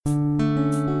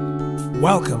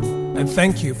Welcome and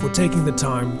thank you for taking the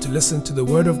time to listen to the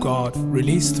Word of God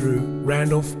released through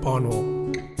Randolph Barnwell.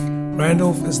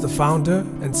 Randolph is the founder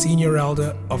and senior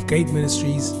elder of Gate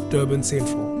Ministries, Durban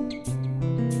Central.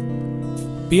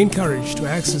 Be encouraged to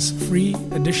access free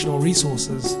additional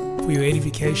resources for your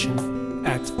edification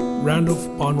at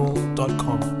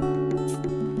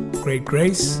randolphbarnwell.com. Great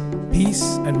grace,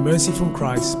 peace, and mercy from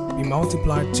Christ be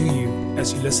multiplied to you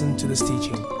as you listen to this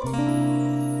teaching.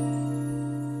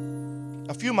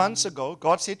 A few months ago,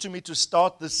 God said to me to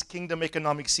start this Kingdom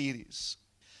Economic series.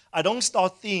 I don't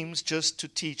start themes just to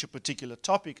teach a particular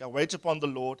topic. I wait upon the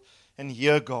Lord and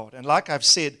hear God. And like I've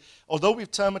said, although we've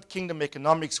termed it Kingdom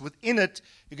Economics, within it,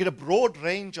 you get a broad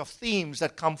range of themes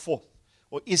that come forth,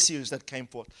 or issues that came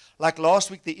forth. Like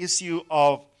last week, the issue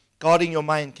of guarding your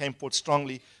mind came forth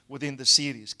strongly within the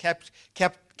series.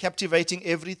 Captivating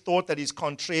every thought that is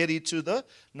contrary to the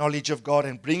knowledge of God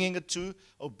and bringing it to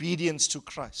obedience to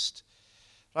Christ.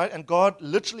 Right? And God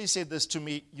literally said this to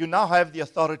me: you now have the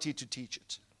authority to teach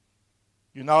it.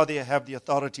 You now have the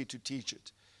authority to teach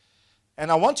it. And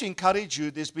I want to encourage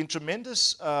you. There's been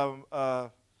tremendous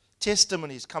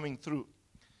testimonies coming through.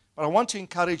 But I want to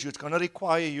encourage you. It's going to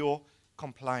require your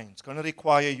compliance. It's going to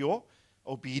require your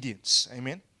obedience.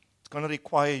 Amen? It's going to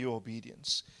require your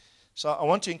obedience. So I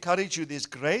want to encourage you. There's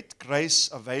great grace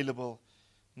available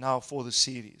now for the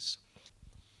series.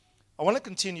 I want to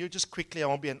continue just quickly. I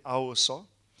won't be an hour or so,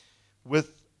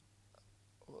 with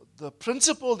the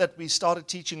principle that we started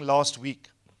teaching last week.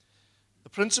 The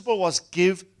principle was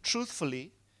give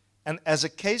truthfully, and as a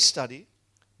case study,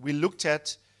 we looked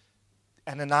at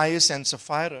Ananias and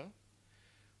Sapphira,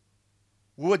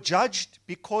 who were judged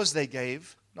because they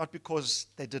gave, not because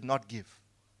they did not give.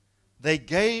 They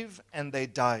gave and they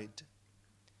died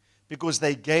because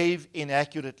they gave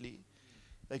inaccurately.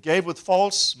 They gave with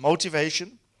false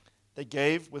motivation. They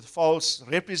gave with false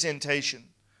representation.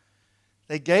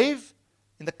 They gave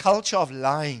in the culture of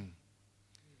lying.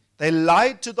 They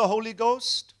lied to the Holy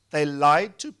Ghost, they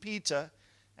lied to Peter,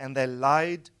 and they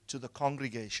lied to the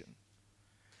congregation.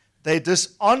 They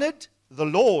dishonored the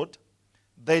Lord,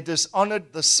 they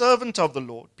dishonored the servant of the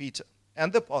Lord, Peter,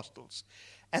 and the apostles,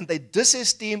 and they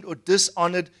disesteemed or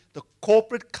dishonored the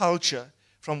corporate culture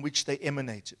from which they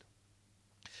emanated.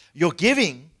 Your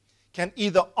giving can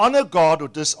either honor God or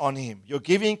dishonor Him. Your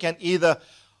giving can either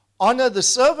honor the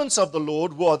servants of the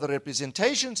Lord, who are the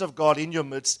representations of God in your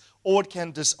midst, or it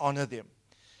can dishonor them.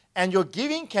 And your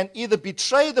giving can either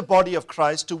betray the body of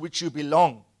Christ to which you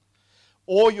belong,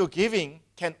 or your giving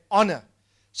can honor.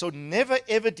 So never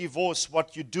ever divorce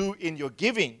what you do in your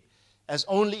giving as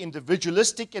only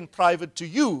individualistic and private to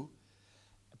you,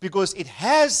 because it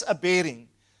has a bearing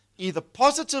either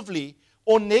positively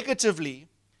or negatively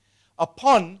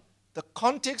upon the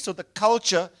context or the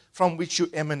culture from which you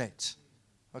emanate.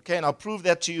 Okay, and I'll prove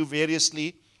that to you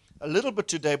variously a little bit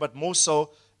today, but more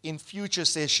so in future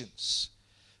sessions.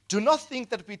 Do not think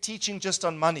that we're teaching just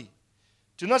on money.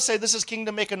 Do not say this is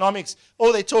kingdom economics.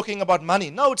 Oh, they're talking about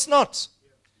money. No, it's not.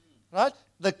 Right?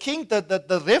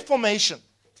 The Reformation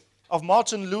of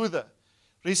Martin Luther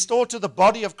restored to the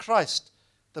body of Christ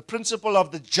the principle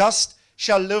of the just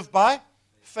shall live by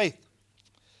faith.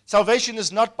 Salvation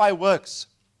is not by works.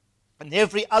 And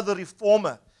every other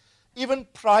reformer, even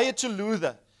prior to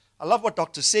Luther, I love what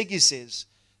Dr. Segi says,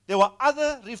 there were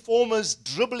other reformers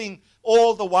dribbling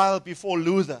all the while before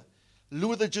Luther.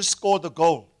 Luther just scored the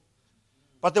goal.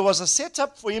 But there was a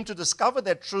setup for him to discover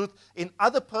that truth in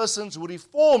other persons who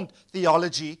reformed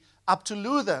theology up to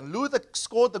Luther. And Luther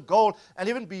scored the goal, and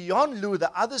even beyond Luther,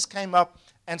 others came up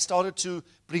and started to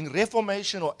bring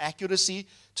reformation or accuracy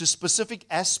to specific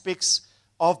aspects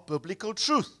of biblical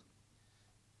truth.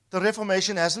 The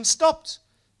Reformation hasn't stopped.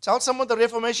 Tell someone the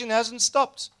Reformation hasn't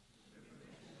stopped.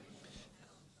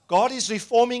 God is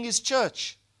reforming His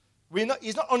church.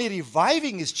 He's not only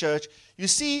reviving His church. You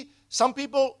see, some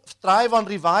people thrive on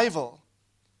revival,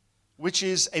 which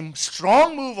is a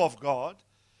strong move of God,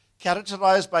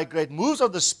 characterized by great moves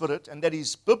of the Spirit, and that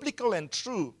is biblical and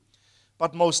true.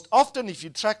 But most often, if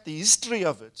you track the history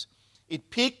of it, it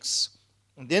peaks,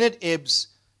 and then it ebbs,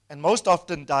 and most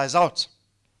often dies out.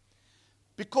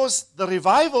 Because the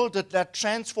revival did not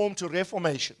transform to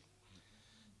reformation.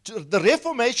 The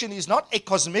Reformation is not a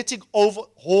cosmetic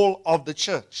overhaul of the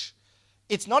church.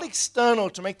 It's not external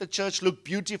to make the church look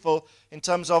beautiful in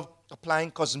terms of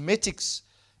applying cosmetics.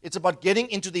 It's about getting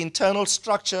into the internal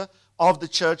structure of the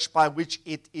church by which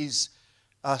it is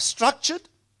structured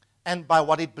and by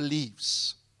what it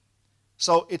believes.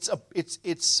 So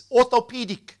it's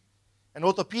orthopedic. An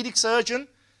orthopedic surgeon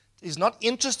is not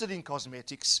interested in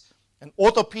cosmetics. An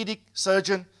orthopedic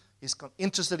surgeon is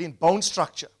interested in bone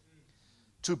structure.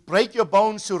 to break your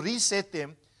bones, to reset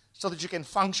them, so that you can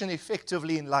function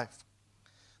effectively in life.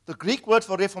 The Greek word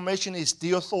for reformation is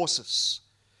diorthosis,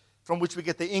 from which we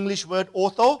get the English word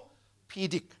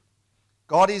orthopedic.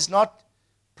 God is not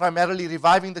primarily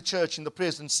reviving the church in the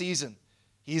present season.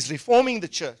 He is reforming the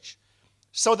church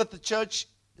so that the church,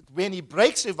 when He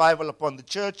breaks revival upon the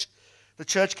church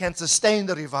can sustain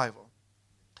the revival.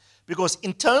 Because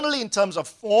internally, in terms of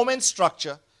form and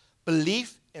structure,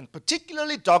 belief, and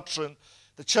particularly doctrine,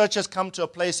 the church has come to a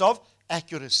place of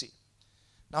accuracy.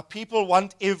 Now, people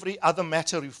want every other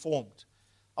matter reformed.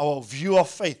 Our view of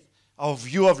faith, our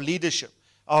view of leadership,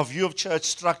 our view of church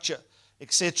structure,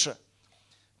 etc.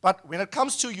 But when it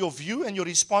comes to your view and your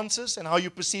responses and how you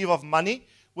perceive of money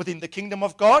within the kingdom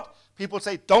of God, people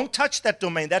say, don't touch that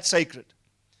domain, that's sacred.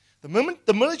 The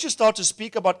moment you start to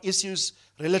speak about issues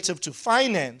relative to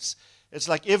finance, it's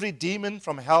like every demon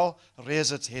from hell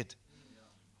rears its head.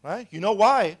 Right? You know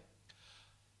why?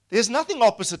 There's nothing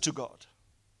opposite to God.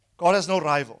 God has no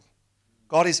rival.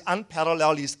 God is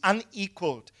unparalleled. He's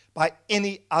unequaled by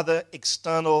any other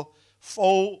external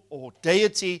foe or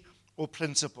deity or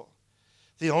principle.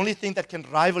 The only thing that can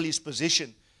rival His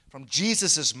position from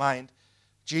Jesus' mind,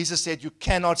 Jesus said you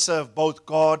cannot serve both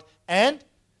God and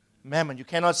mammon. You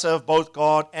cannot serve both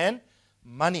God and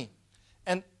money.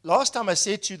 And last time I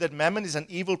said to you that mammon is an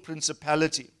evil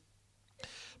principality.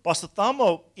 Pastor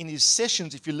Thamo, in his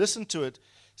sessions, if you listen to it,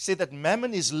 said that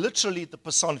mammon is literally the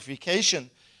personification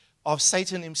of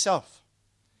Satan himself,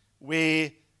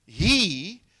 where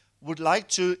he would like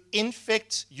to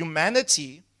infect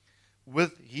humanity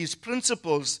with his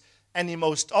principles, and he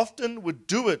most often would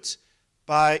do it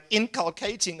by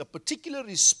inculcating a particular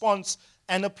response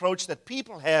and approach that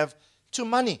people have to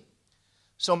money.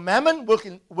 So mammon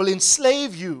will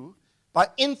enslave you by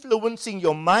influencing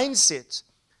your mindset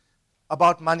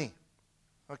about money.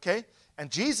 Okay? And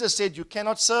Jesus said you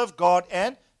cannot serve God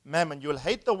and mammon. You will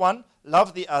hate the one,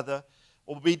 love the other,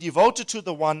 or be devoted to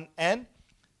the one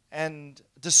and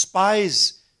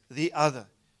despise the other.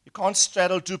 You can't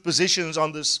straddle two positions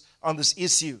on this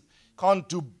issue. You can't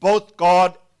do both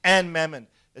God and mammon.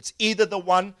 It's either the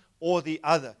one or the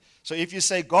other. So if you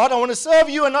say, God, I want to serve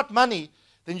you and not money,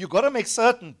 then you've got to make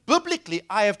certain, biblically,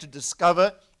 I have to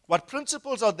discover what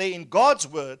principles are there in God's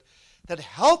word that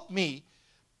help me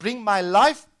bring my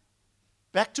life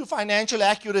back to financial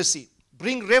accuracy,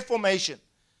 bring reformation.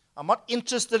 I'm not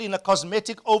interested in a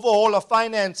cosmetic overhaul of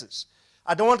finances.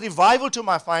 I don't want revival to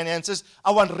my finances.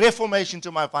 I want reformation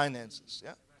to my finances.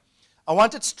 Yeah? I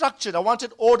want it structured. I want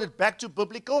it ordered back to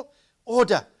biblical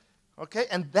order. Okay?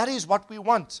 And that is what we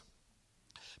want.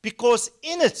 Because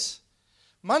in it,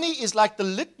 money is like the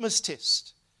litmus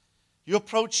test. Your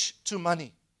approach to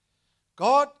money.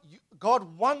 God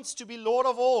wants to be Lord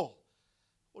of all.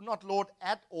 Or not Lord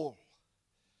at all.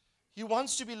 He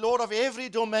wants to be Lord of every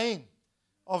domain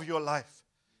of your life,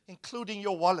 including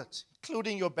your wallet,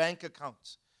 including your bank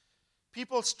account.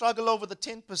 People struggle over the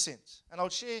 10%, and I'll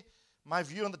share my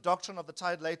view on the doctrine of the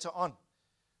tithe later on.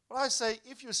 But I say,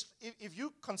 if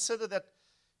you consider that,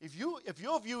 if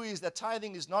your view is that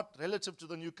tithing is not relative to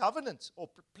the new covenant or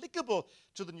applicable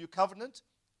to the new covenant,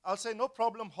 I'll say no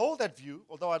problem, hold that view,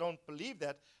 although I don't believe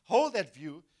that, hold that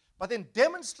view, but then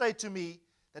demonstrate to me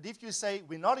that if you say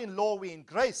we're not in law, we're in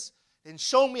grace, then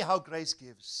show me how grace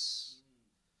gives.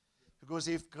 Because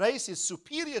if grace is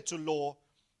superior to law,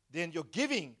 then your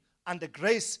giving under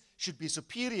grace should be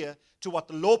superior to what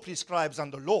the law prescribes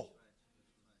under law.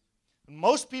 And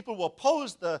most people will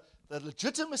oppose the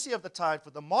legitimacy of the tithe for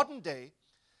the modern day,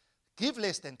 give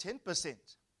less than 10%.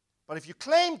 But if you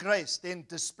claim grace, then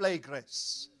display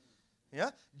grace.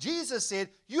 Yeah? Jesus said,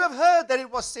 you have heard that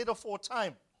it was said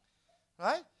aforetime,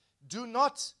 right? Do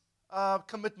not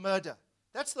commit murder.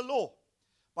 That's the law.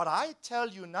 But I tell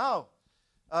you now,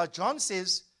 John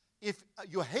says, if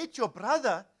you hate your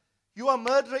brother, you are a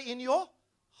murderer in your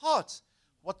heart.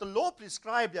 What the law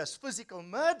prescribed as physical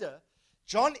murder,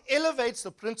 John elevates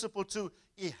the principle to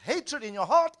hatred in your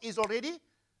heart is already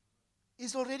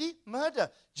murder.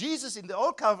 Jesus in the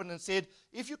Old Covenant said,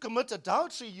 if you commit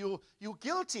adultery, you're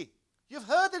guilty. You've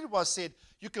heard that it was said,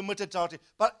 you commit adultery.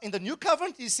 But in the New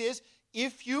Covenant, he says,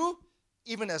 if you,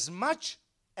 even as much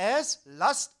as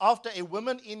lust after a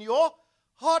woman in your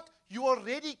heart, you're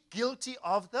already guilty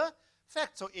of the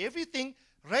fact. So everything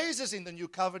raises in the New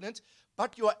Covenant,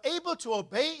 but you are able to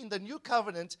obey in the New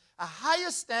Covenant a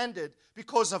higher standard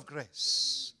because of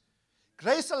grace.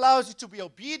 Grace allows you to be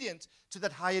obedient to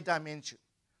that higher dimension.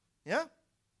 Yeah?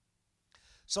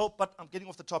 So, but I'm getting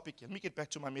off the topic here. Let me get back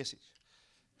to my message.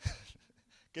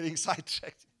 Getting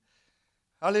sidetracked.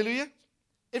 Hallelujah.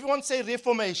 Everyone say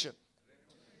reformation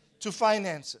to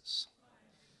finances.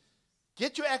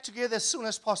 Get your act together as soon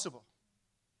as possible.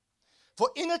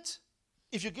 For in it,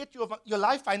 if you get your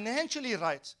life financially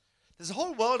right, there's a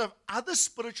whole world of other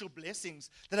spiritual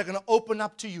blessings that are going to open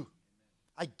up to you.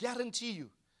 I guarantee you.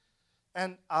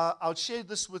 And I'll share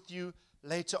this with you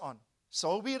later on.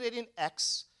 So we read in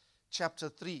Acts chapter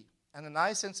 3.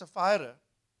 Ananias and Sapphira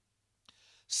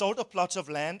sold a plot of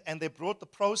land, and they brought the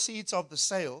proceeds of the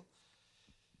sale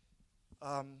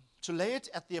to lay it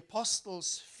at the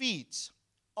apostles' feet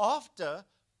after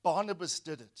Barnabas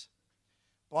did it.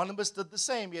 Barnabas did the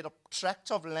same. He had a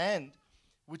tract of land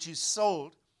which he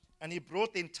sold, and he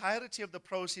brought the entirety of the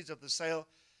proceeds of the sale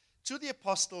to the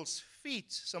apostles' feet,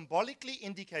 symbolically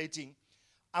indicating,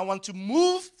 I want to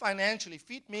move financially.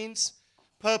 Feet means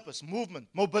purpose, movement,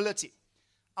 mobility.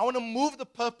 I want to move the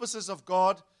purposes of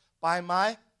God by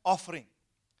my offering.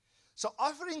 So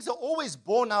offerings are always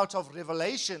born out of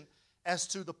revelation as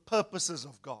to the purposes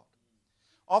of God.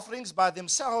 Offerings by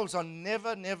themselves are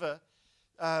never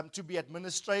to be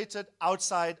administrated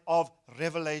outside of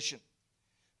revelation.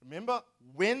 Remember,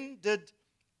 when did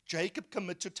Jacob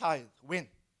commit to tithe? When?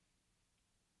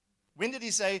 When did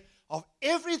he say, of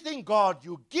everything, God,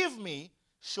 you give me,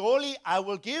 surely I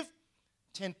will give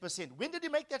 10%? When did he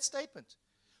make that statement?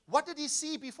 What did he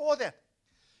see before that?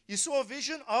 He saw a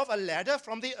vision of a ladder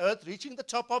from the earth reaching the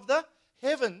top of the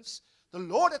heavens. The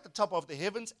Lord at the top of the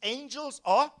heavens. Angels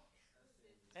are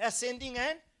ascending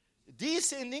and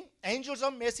descending. Angels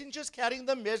are messengers carrying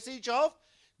the message of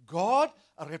God,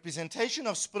 a representation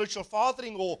of spiritual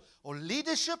fathering or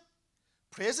leadership.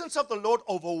 Presence of the Lord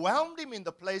overwhelmed him in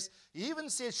the place. He even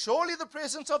said, surely the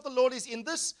presence of the Lord is in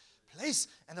this place.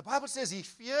 And the Bible says he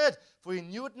feared, for he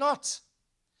knew it not.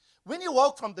 When he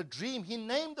woke from the dream, he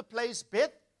named the place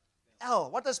Beth-El.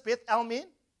 What does Beth-El mean?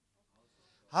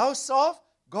 House of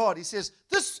God. He says,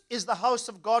 this is the house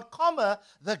of God, comma,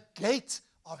 the gate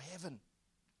of heaven.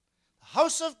 The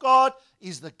house of God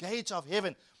is the gate of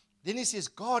heaven. Then he says,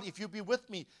 God, if you be with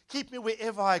me, keep me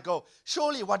wherever I go.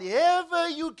 Surely whatever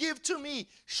you give to me,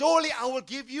 surely I will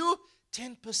give you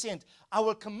 10%. I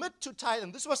will commit to tithe.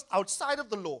 And this was outside of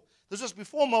the law. This was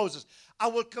before Moses. I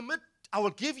will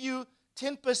give you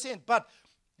 10%. But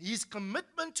his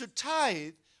commitment to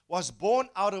tithe was born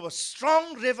out of a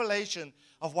strong revelation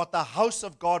of what the house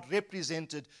of God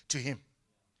represented to him.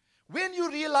 When you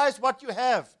realize what you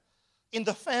have in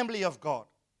the family of God,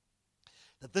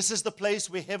 that this is the place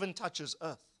where heaven touches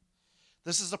earth.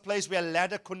 This is the place where a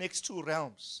ladder connects two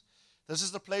realms. This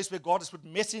is the place where God has put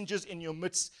messengers in your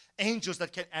midst, angels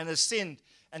that can ascend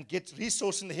and get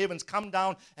resource in the heavens, come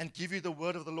down and give you the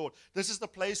word of the Lord. This is the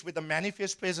place where the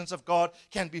manifest presence of God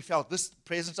can be felt. This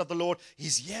presence of the Lord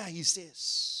is here, he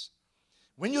says.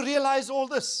 When you realize all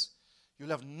this, you'll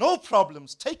have no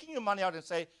problems taking your money out and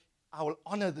say, I will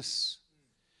honor this.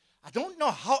 I don't know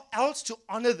how else to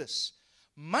honor this.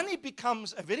 Money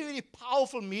becomes a very, very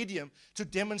powerful medium to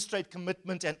demonstrate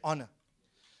commitment and honor.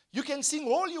 You can sing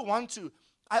all you want to.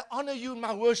 I honor you in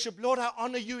my worship. Lord, I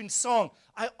honor you in song.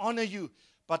 I honor you.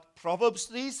 But Proverbs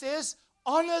 3 says,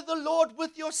 honor the Lord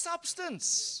with your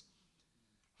substance.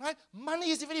 Right? Money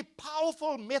is a very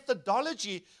powerful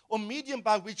methodology or medium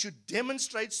by which you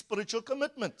demonstrate spiritual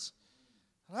commitment.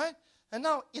 Right? And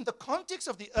now, in the context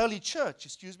of the early church,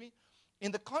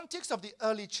 in the context of the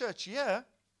early church here,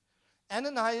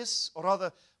 Ananias, or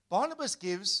rather, Barnabas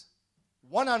gives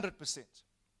 100%,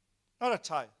 not a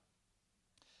tithe.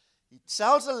 He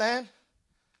sells the land,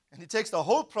 and he takes the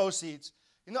whole proceeds.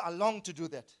 You know, I long to do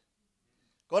that.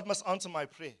 God must answer my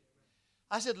prayer.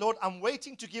 I said, Lord, I'm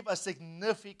waiting to give a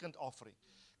significant offering.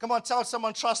 Come on, tell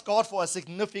someone, trust God for a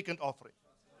significant offering.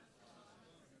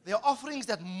 There are offerings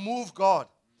that move God.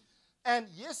 And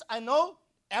yes, I know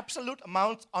absolute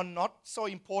amounts are not so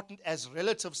important as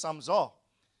relative sums are.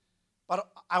 But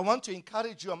I want to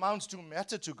encourage you, amounts do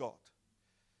matter to God.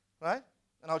 Right?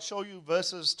 And I'll show you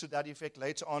verses to that effect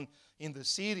later on in the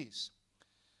series.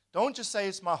 Don't just say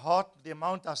it's my heart, the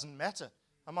amount doesn't matter.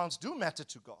 Amounts do matter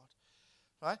to God.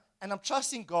 Right? And I'm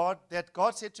trusting God that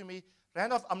God said to me,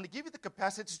 Randolph, I'm going to give you the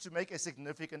capacity to make a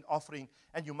significant offering,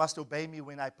 and you must obey me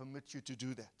when I permit you to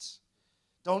do that.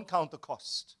 Don't count the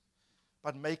cost,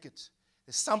 but make it.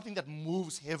 There's something that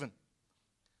moves heaven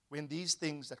when these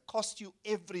things that cost you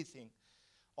everything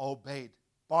are obeyed.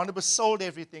 Barnabas sold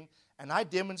everything, and I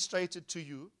demonstrated to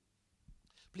you.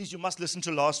 Please, you must listen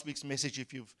to last week's message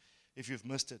if you've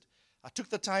missed it. I took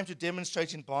the time to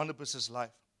demonstrate in Barnabas'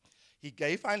 life. He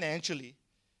gave financially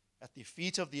at the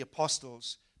feet of the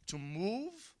apostles to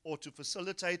move or to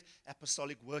facilitate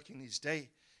apostolic work in his day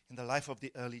in the life of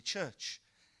the early church.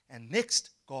 And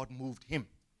next, God moved him.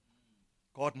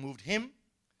 God moved him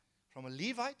from a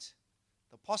Levite.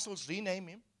 The apostles rename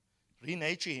him,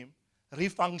 renature him,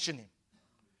 refunctioning.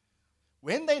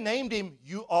 When they named him,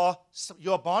 you are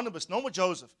Barnabas, no more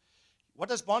Joseph. What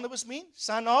does Barnabas mean?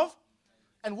 Son of?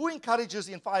 And who encourages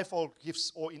in fivefold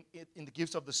gifts or in the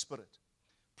gifts of the Spirit?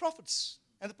 Prophets.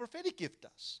 And the prophetic gift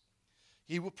does.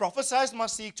 He who prophesies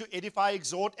must seek to edify,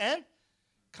 exhort, and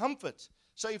comfort.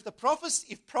 So if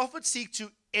prophets seek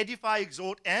to edify,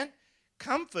 exhort, and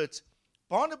comfort,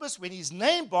 Barnabas, when he's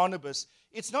named Barnabas,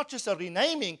 it's not just a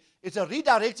renaming, it's a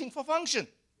redirecting for function.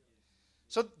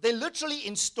 So they literally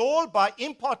installed by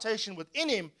impartation within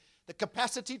him the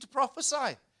capacity to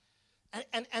prophesy.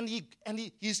 And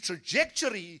his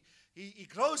trajectory, he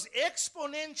grows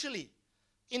exponentially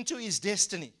into his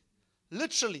destiny.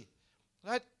 Literally,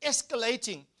 right?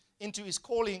 Escalating into his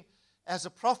calling as a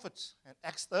prophet. And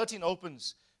Acts 13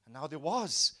 opens. And now there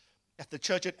was at the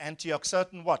church at Antioch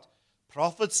certain what?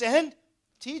 Prophets and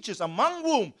teachers, among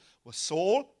whom were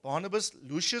Saul, Barnabas,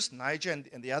 Lucius, Niger, and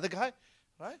the other guy.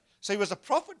 Right? So he was a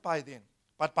prophet by then.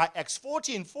 But by Acts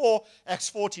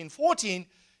 14:14,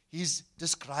 he's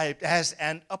described as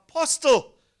an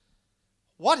apostle.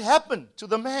 What happened to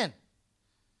the man?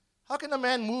 How can a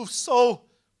man move so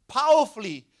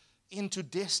powerfully into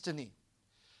destiny?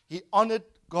 He honored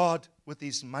God with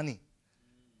his money.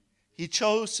 He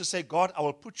chose to say, God, I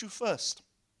will put you first.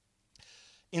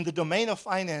 In the domain of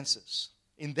finances,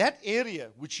 in that area,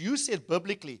 which you said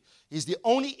biblically is the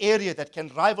only area that can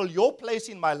rival your place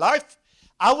in my life,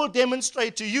 I will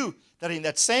demonstrate to you that in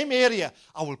that same area,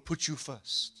 I will put you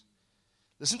first.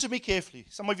 Listen to me carefully.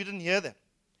 Some of you didn't hear that.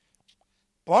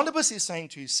 Barnabas is saying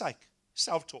to his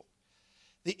self-talk,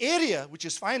 the area which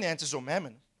is finances or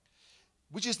mammon,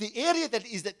 which is the area that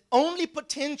is the only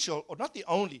potential, or not the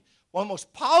only, one of the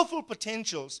most powerful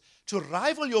potentials to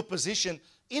rival your position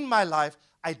in my life,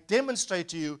 I demonstrate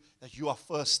to you that you are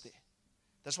first there.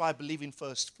 That's why I believe in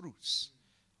first fruits.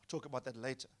 I'll talk about that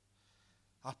later.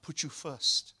 I'll put you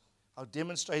first. I'll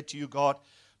demonstrate to you, God,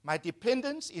 my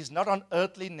dependence is not on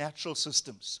earthly natural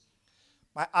systems.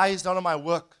 My eye is not on my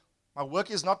work. My work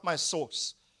is not my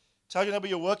source. Tell your neighbor,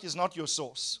 your work is not your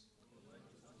source.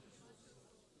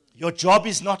 Your job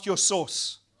is not your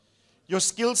source. Your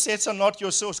skill sets are not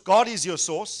your source. God is your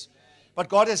source. But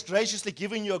God has graciously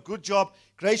given you a good job,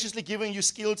 graciously given you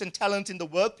skills and talent in the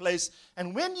workplace.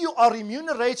 And when you are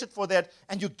remunerated for that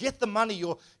and you get the money,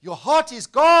 your heart is,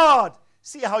 God,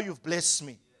 see how you've blessed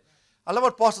me. I love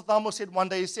what Pastor Thalmo said one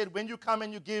day. He said, when you come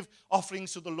and you give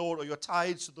offerings to the Lord or your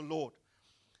tithes to the Lord,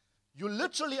 you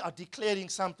literally are declaring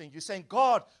something. You're saying,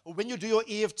 God, or when you do your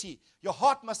EFT, your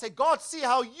heart must say, God, see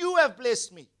how you have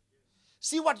blessed me.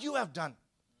 See what you have done.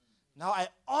 Now I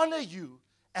honor you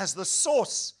as the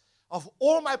source of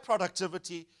all my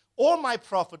productivity, all my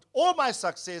profit, all my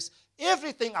success,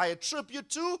 everything I attribute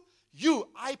to you.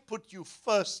 I put you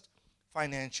first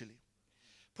financially.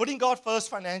 Putting God first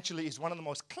financially is one of the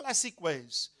most classic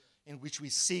ways in which we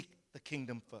seek the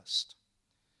kingdom first.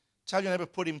 Tell your neighbor,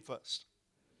 put him first.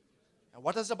 And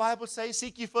what does the Bible say?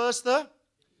 Seek ye first the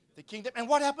kingdom. And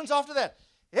what happens after that?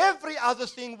 Every other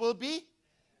thing will be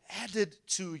added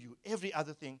to you. Every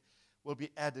other thing will be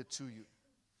added to you.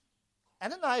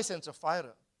 Ananias and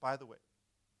Sapphira, by the way,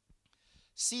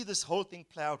 see this whole thing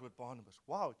play out with Barnabas.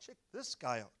 Wow, check this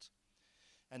guy out.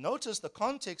 And notice the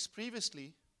context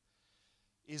previously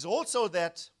is also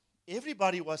that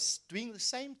everybody was doing the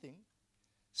same thing,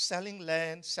 selling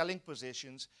land, selling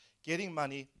possessions, getting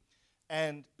money.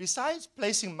 And besides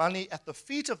placing money at the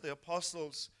feet of the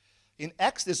apostles, in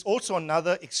Acts there's also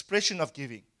another expression of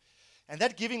giving. And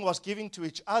that giving was giving to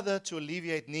each other to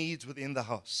alleviate needs within the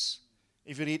house.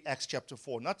 If you read Acts chapter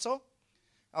 4. Not so?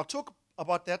 I'll talk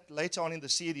about that later on in the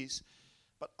series.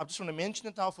 But I just want to mention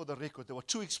it now for the record. There were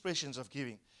two expressions of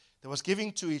giving. There was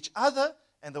giving to each other,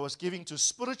 and there was giving to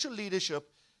spiritual leadership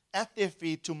at their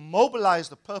feet to mobilize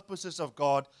the purposes of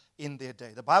God in their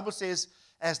day. The Bible says,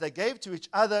 as they gave to each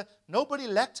other, nobody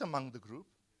lacked among the group,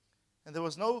 and there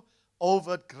was no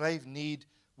overt grave need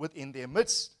within their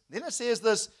midst. Then it says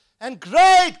this, and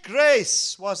great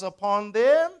grace was upon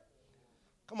them.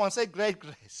 Come on, say great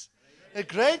grace. A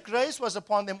great grace was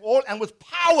upon them all, and with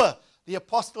power the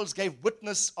apostles gave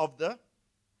witness of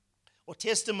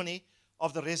testimony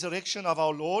of the resurrection of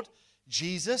our Lord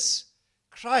Jesus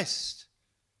Christ.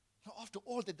 Now, after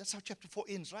all that, that's how chapter 4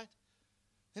 ends, right?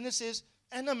 Then it says,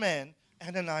 and a man,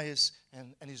 Ananias,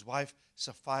 and his wife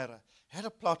Sapphira, had a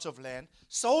plot of land,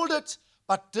 sold it,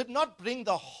 but did not bring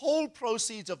the whole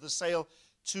proceeds of the sale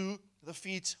to the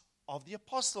feet of the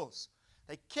apostles.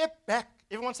 They kept back.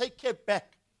 Everyone say kept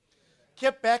back.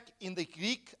 Kept back in the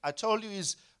Greek, I told you,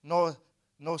 is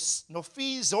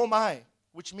nophizomai,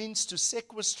 which means to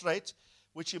sequestrate,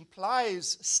 which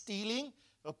implies stealing,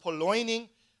 purloining,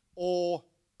 or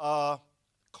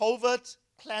covert,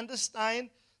 clandestine,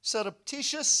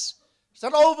 surreptitious. It's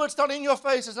not over, it's not in your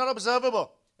face, it's not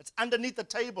observable. It's underneath the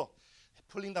table. They're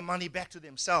pulling the money back to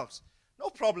themselves. No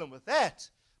problem with that.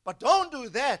 But don't do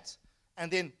that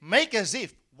and then make as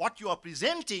if what you are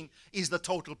presenting is the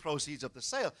total proceeds of the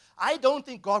sale. I don't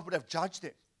think God would have judged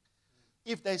them.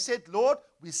 If they said, Lord,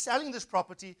 we're selling this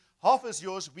property, half is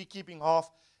yours, we're keeping half.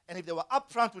 And if they were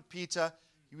upfront with Peter,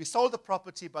 we sold the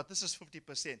property, but this is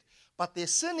 50%. But their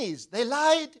sin is, they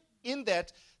lied in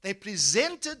that they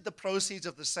presented the proceeds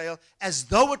of the sale as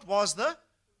though it was the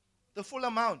full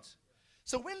amount.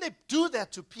 So when they do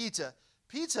that to Peter,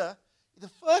 the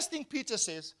first thing Peter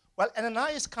says, well,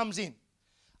 Ananias comes in.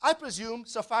 I presume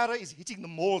Sapphira is hitting the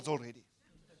malls already.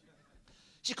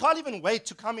 She can't even wait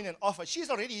to come in and offer. She's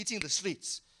already hitting the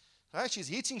streets. Right?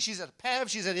 She's at PAV,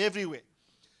 she's at everywhere.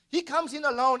 He comes in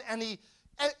alone and you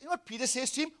know what Peter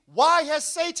says to him? Why has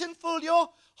Satan filled your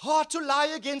heart to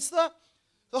lie against the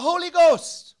Holy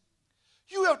Ghost?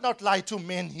 You have not lied to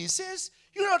men, he says.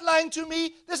 You're not lying to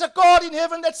me. There's a God in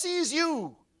heaven that sees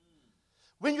you.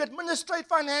 When you administrate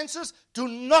finances, do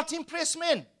not impress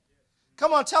men.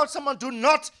 Come on, tell someone, do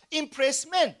not impress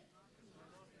men.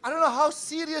 I don't know how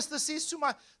serious this is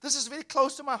this is very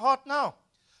close to my heart now.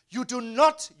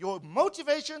 Your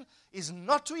motivation is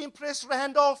not to impress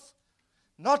Randolph,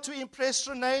 not to impress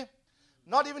Renee,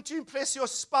 not even to impress your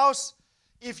spouse.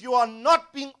 If you are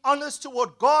not being honest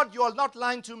toward God, you are not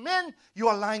lying to men, you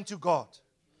are lying to God.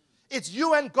 It's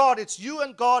you and God. It's you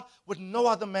and God with no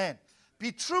other man.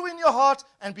 Be true in your heart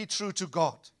and be true to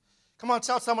God. Come on,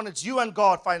 tell someone it's you and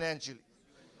God financially.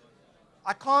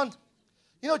 I can't.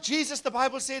 You know, Jesus, the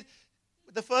Bible said,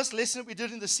 the first lesson we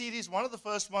did in the series, one of the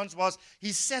first ones was,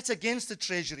 he sat against the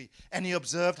treasury and he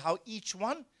observed how each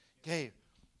one gave.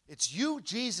 It's you,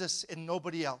 Jesus, and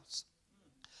nobody else.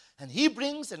 And he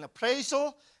brings an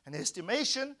appraisal, an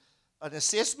estimation, an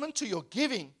assessment to your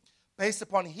giving based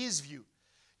upon his view.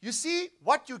 You see,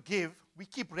 what you give, we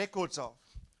keep records of.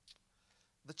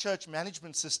 The church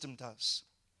management system does.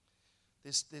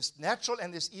 There's natural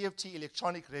and there's EFT,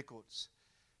 electronic records.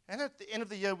 And at the end of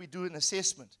the year, we do an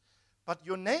assessment. But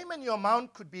your name and your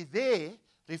amount could be there,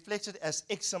 reflected as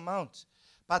X amount.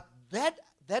 But that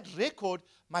record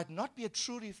might not be a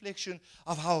true reflection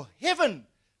of how heaven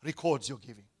records your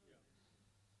giving.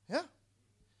 Yeah?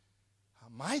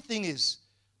 My thing is,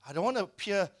 I don't want to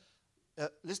appear,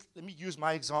 let me use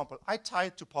my example. I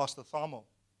tithe to Pastor Thamo.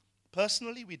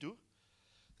 Personally, we do.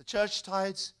 The church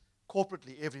tithes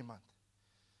corporately every month.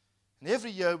 And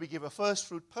every year we give a first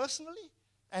fruit personally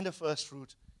and a first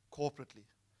fruit corporately.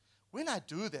 When I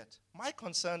do that, my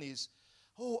concern is,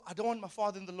 I don't want my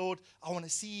father in the Lord. I want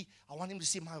him to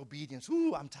see my obedience.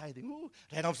 I'm tithing.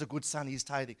 Randolph's a good son, he's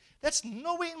tithing. That's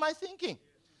nowhere in my thinking.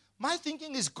 My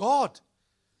thinking is God.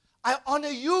 I honor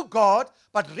you, God,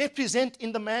 but represent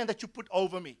in the man that you put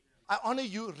over me. I honor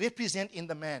you, represent in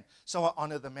the man. So I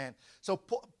honor the man. So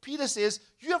Peter says,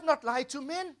 you have not lied to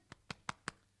men.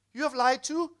 You have lied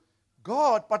to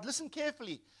God. But listen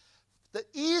carefully. The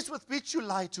ease with which you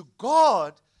lie to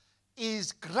God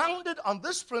is grounded on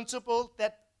this principle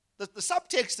that the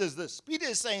subtext is this. Peter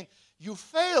is saying, you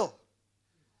fail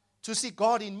to see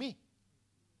God in me.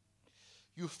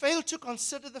 You fail to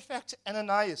consider the fact,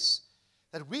 Ananias,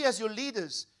 that we as your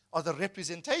leaders are the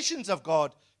representations of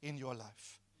God in your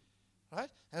life. Right?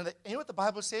 And you know what the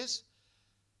Bible says?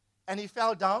 And he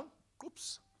fell down.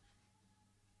 Oops.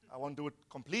 I won't do it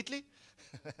completely.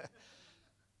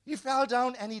 He fell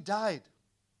down and he died.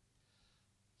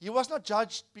 He was not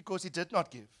judged because he did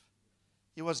not give.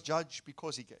 He was judged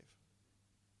because he gave.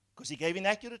 Because he gave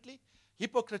inaccurately,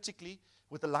 hypocritically,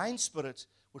 with a lying spirit,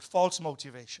 with false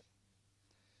motivation.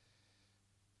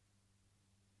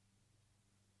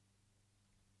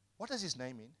 What does his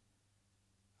name mean?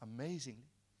 Amazingly,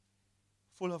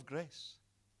 full of grace.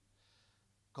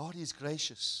 God is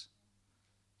gracious.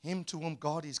 Him to whom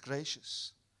God is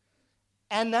gracious.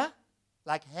 Anna,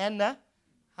 like Hannah,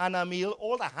 Hannah meal,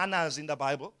 all the Hannahs in the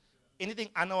Bible. Anything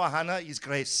Anna or Hannah is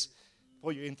grace,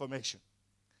 for your information.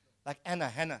 Like Anna,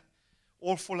 Hannah,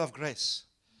 all full of grace.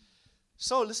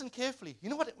 So listen carefully. You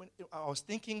know what? When I was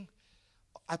thinking,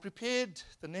 I prepared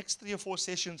the next 3 or 4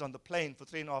 sessions on the plane for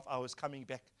 3.5 hours coming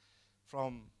back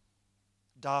from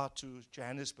Dar to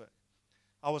Johannesburg.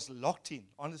 I was locked in,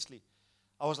 honestly.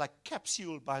 I was like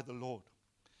capsuled by the Lord.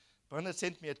 Bernard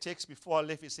sent me a text before I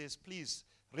left. He says, please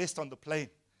rest on the plane.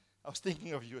 I was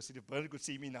thinking of you. I said, if Bernard could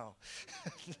see me now.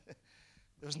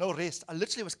 There was no rest. I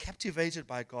literally was captivated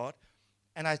by God.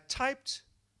 And I typed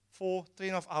for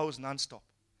 3.5 hours nonstop.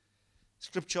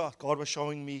 Scripture, God was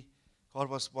showing me. God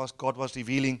was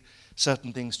revealing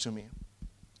certain things to me.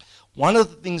 One of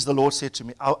the things the Lord said to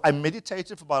me, I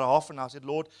meditated for about half an hour. I said,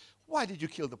 Lord, why did you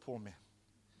kill the poor man?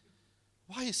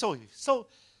 Why are you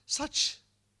such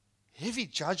heavy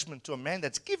judgment to a man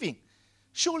that's giving?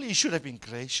 Surely he should have been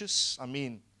gracious. I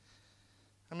mean,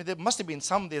 there must have been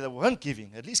some there that weren't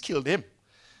giving. At least kill them.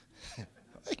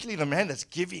 Why kill a man that's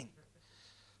giving?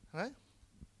 Right?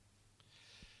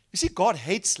 You see, God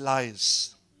hates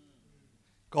lies.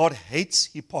 God hates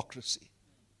hypocrisy.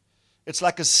 It's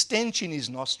like a stench in his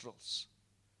nostrils.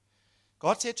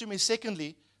 God said to me,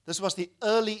 secondly, this was the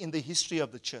early in the history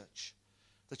of the church.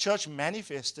 The church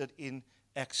manifested in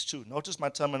Acts 2. Notice my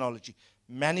terminology.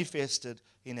 Manifested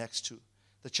in Acts 2.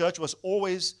 The church was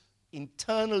always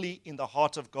internally in the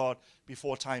heart of God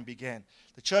before time began.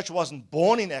 The church wasn't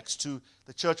born in Acts 2.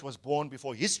 The church was born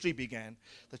before history began.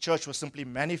 The church was simply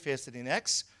manifested in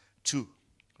Acts 2.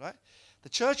 Right? The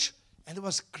church, and there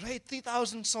was great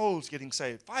 3,000 souls getting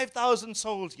saved, 5,000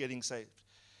 souls getting saved.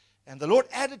 And the Lord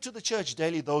added to the church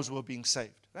daily those who were being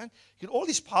saved. Right? You had all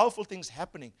these powerful things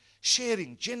happening,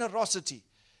 sharing, generosity.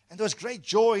 And there was great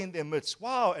joy in their midst.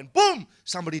 Wow, and boom,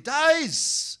 somebody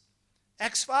dies.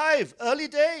 Acts 5, early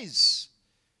days.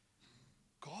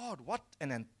 God, what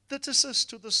an antithesis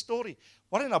to the story.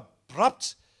 What an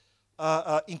abrupt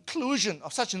inclusion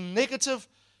of such a negative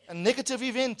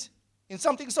event in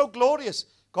something so glorious.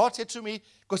 God said to me,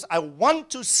 because I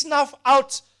want to snuff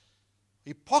out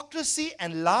hypocrisy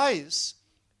and lies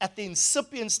at the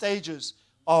incipient stages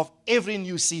of every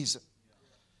new season.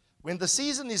 When the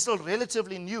season is still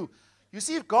relatively new. You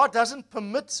see, if God doesn't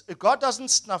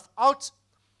snuff out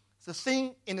the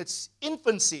thing in its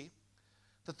infancy,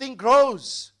 the thing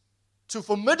grows to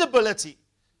formidability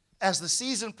as the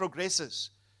season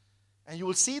progresses. And you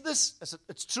will see this,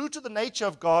 it's true to the nature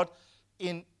of God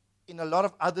in a lot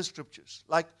of other scriptures.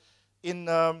 Like when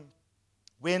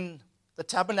the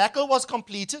tabernacle was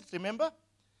completed, remember,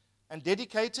 and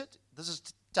dedicated, this is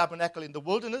tabernacle in the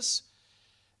wilderness,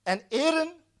 and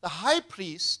Aaron, the high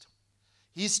priest,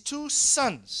 his two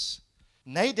sons,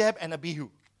 Nadab and Abihu.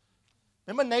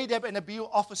 Remember, Nadab and Abihu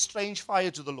offered strange fire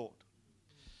to the Lord.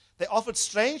 They offered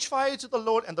strange fire to the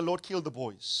Lord, and the Lord killed the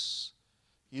boys.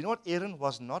 You know what? Aaron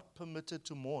was not permitted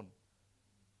to mourn.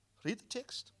 Read the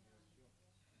text.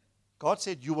 God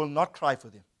said, you will not cry for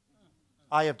them.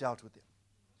 I have dealt with them.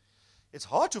 It's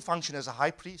hard to function as a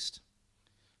high priest.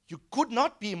 You could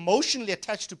not be emotionally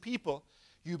attached to people.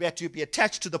 You had to be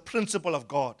attached to the principle of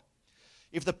God.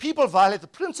 If the people violate the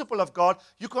principle of God,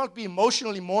 you cannot be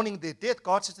emotionally mourning their death.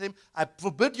 God said to them, I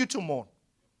forbid you to mourn.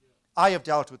 I have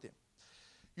dealt with them.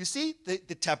 You see,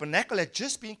 the tabernacle had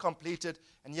just been completed,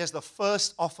 and here's the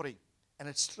first offering, and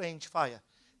it's strange fire.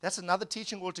 That's another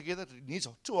teaching altogether. It needs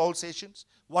 2 whole sessions.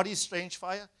 What is strange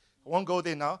fire? I won't go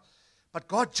there now. But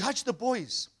God judged the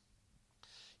boys.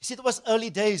 You see, there was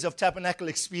early days of tabernacle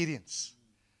experience.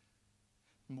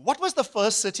 What was the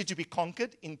first city to be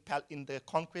conquered in the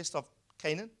conquest of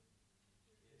Canaan?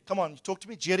 Come on, talk to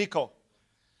me. Jericho.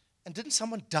 And didn't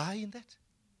someone die in that?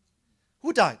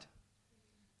 Who died?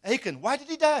 Achan. Why did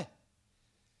he die?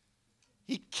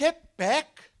 He kept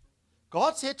back.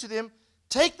 God said to them,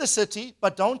 take the city,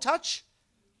 but don't touch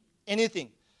anything.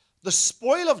 The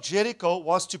spoil of Jericho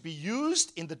was to be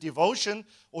used in the devotion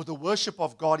or the worship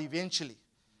of God eventually.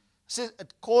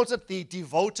 It calls it the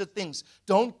devoted things.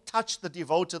 Don't touch the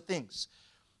devoted things.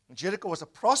 Jericho was a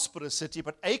prosperous city,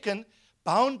 but Achan,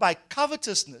 bound by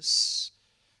covetousness,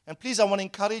 and please, I want to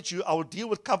encourage you, I will deal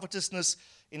with covetousness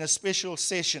in a special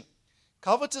session.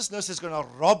 Covetousness is going to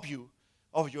rob you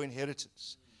of your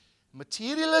inheritance.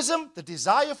 Materialism, the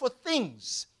desire for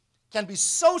things, can be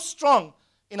so strong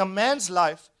in a man's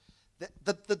life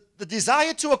that the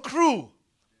desire to accrue,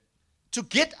 to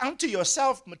get unto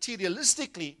yourself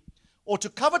materialistically, or to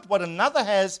covet what another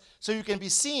has so you can be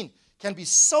seen, can be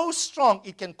so strong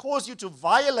it can cause you to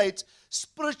violate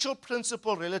spiritual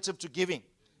principle relative to giving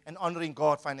and honoring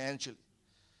God financially.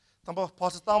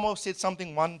 Pastor Tamo said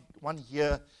something one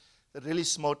year that really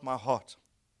smote my heart.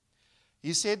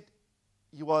 He said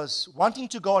he was wanting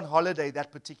to go on holiday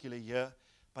that particular year,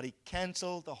 but he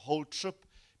canceled the whole trip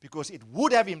because it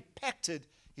would have impacted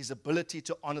his ability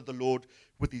to honor the Lord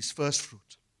with his first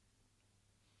fruit.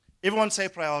 Everyone say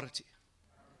priority.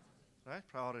 Right?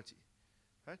 Priority.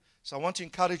 Right? So I want to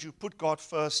encourage you, put God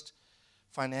first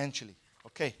financially.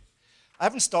 Okay. I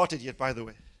haven't started yet, by the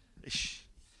way.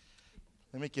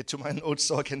 Let me get to my notes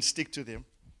so I can stick to them.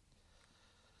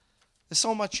 There's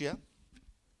so much here.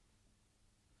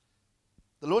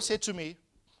 The Lord said to me,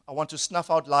 I want to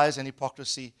snuff out lies and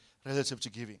hypocrisy relative to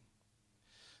giving.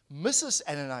 Mrs.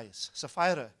 Ananias,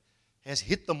 Sapphira, has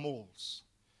hit the malls.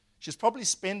 She's probably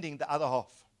spending the other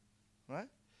half. Right?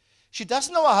 She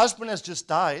doesn't know her husband has just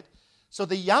died, So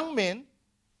the young men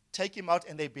take him out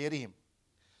and they bury him.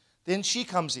 Then she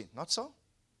comes in, not so?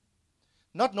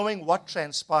 Not knowing what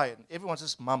transpired. Everyone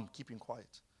says, Mom, keep him quiet.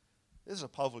 This is a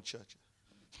powerful church.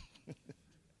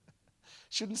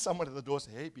 Shouldn't someone at the door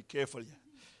say, hey, be careful here.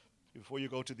 Before you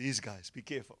go to these guys, be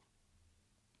careful.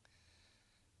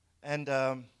 And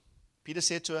Peter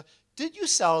said to her, did you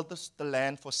sell the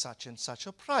land for such and such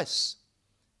a price?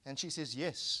 And she says,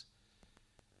 yes.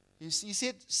 He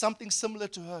said something similar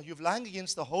to her. You've lying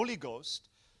against the Holy Ghost.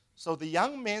 So the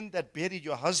young men that buried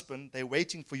your husband, they're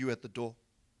waiting for you at the door.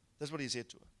 That's what he said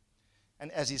to her.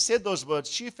 And as he said those words,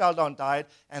 she fell down, died,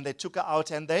 and they took her out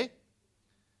and they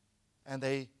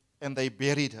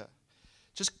buried her.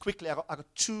 Just quickly, I got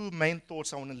two main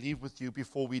thoughts I want to leave with you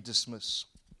before we dismiss.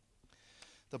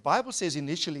 The Bible says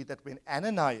initially that when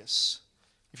Ananias,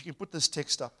 if you can put this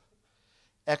text up,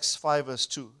 Acts 5 verse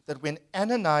 2, that when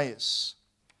Ananias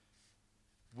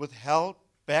withheld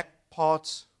back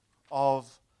parts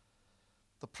of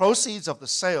the proceeds of the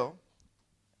sale,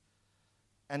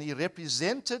 and he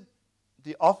represented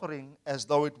the offering as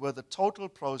though it were the total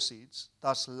proceeds,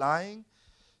 thus lying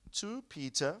to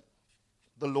Peter,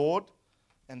 the Lord,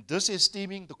 and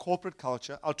disesteeming the corporate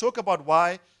culture. I'll talk about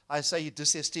why I say he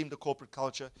disesteemed the corporate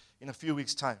culture in a few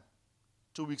weeks' time,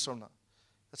 2 weeks from now.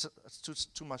 That's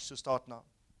too much to start now.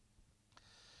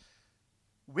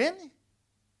 When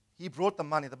he brought the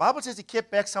money, the Bible says he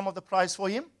kept back some of the price for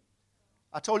him.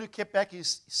 I told you kept back,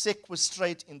 his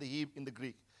sequestrate in the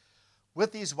Greek.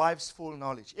 With his wife's full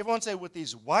knowledge. Everyone say, with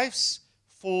his wife's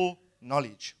full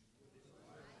knowledge.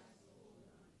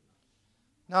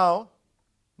 Now,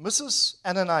 Mrs.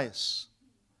 Ananias,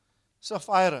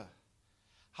 Sapphira,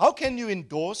 how can you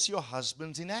endorse your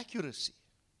husband's inaccuracy?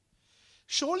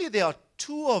 Surely there are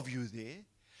two of you there.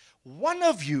 One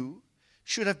of you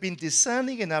should have been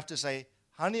discerning enough to say,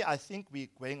 honey, I think we're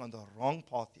going on the wrong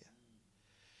path here.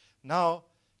 Now,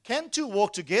 can two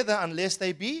walk together unless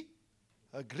they be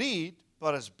agreed?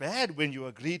 But it's bad when you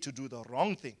agree to do the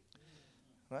wrong thing.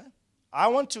 Right? I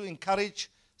want to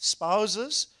encourage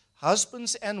spouses,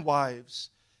 husbands and wives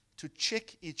to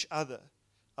check each other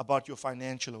about your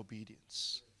financial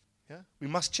obedience. Yeah? We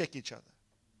must check each other.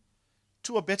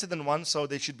 Two are better than one, so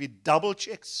there should be double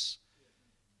checks.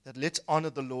 That let's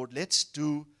honor the Lord. Let's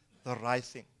do the right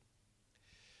thing.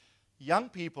 Young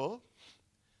people,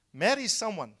 marry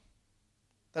someone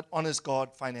that honors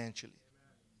God financially.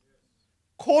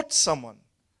 Court someone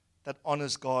that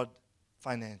honors God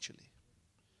financially.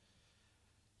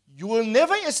 You will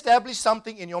never establish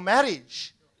something in your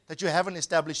marriage that you haven't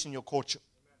established in your courtship.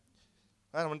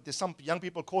 Right? There's some young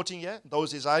people courting here, those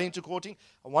desiring to courting.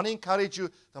 I want to encourage you,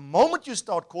 the moment you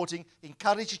start courting,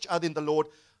 encourage each other in the Lord.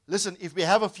 Listen, if we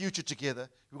have a future together,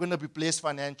 we're going to be blessed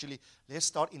financially. Let's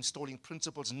start installing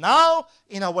principles now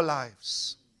in our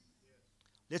lives.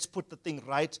 Let's put the thing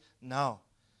right now.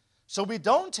 So we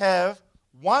don't have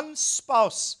one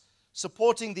spouse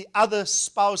supporting the other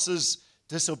spouse's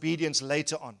disobedience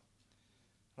later on.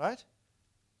 Right?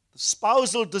 The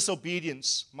spousal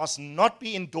disobedience must not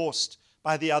be endorsed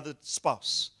by the other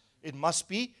spouse. It must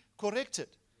be corrected.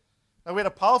 Now, we had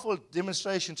a powerful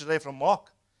demonstration today from Mark.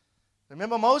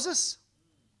 Remember Moses?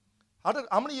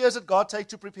 How many years did God take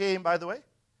to prepare him, by the way?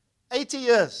 80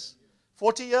 years.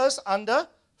 40 years under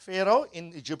Pharaoh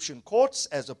in Egyptian courts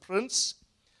as a prince.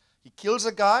 He kills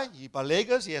a guy, he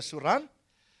beleaguers, he has to run.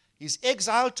 He's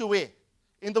exiled to where?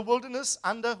 In the wilderness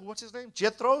under, what's his name?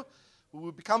 Jethro,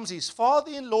 who becomes his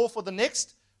father-in-law for the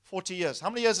next 40 years. How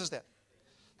many years is that?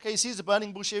 Okay, he sees the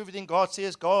burning bush, everything. God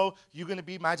says, go, you're going to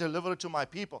be my deliverer to my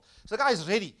people. So the guy is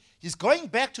ready. He's going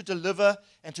back to deliver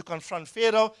and to confront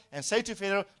Pharaoh and say to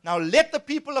Pharaoh, now let the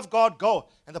people of God go.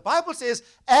 And the Bible says,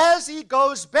 as he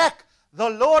goes back, the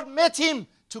Lord met him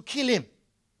to kill him.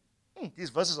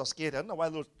 These verses are scary. I don't know why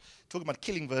we're talking about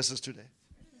killing verses today.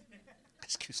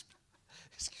 Excuse me.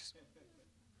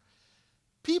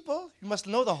 People, you must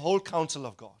know the whole counsel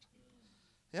of God.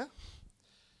 Yeah?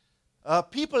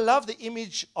 People love the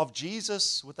image of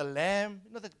Jesus with a lamb.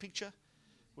 You know that picture?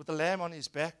 With the lamb on his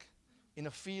back in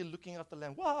a field looking at the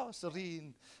lamb. Wow,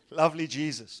 serene, lovely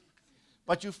Jesus.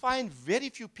 But you find very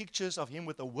few pictures of him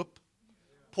with a whip.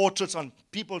 Portraits on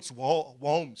people's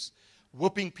homes.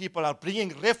 Whipping people out. Bringing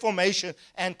reformation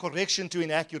and correction to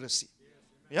inaccuracy.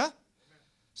 Yeah?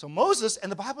 So Moses,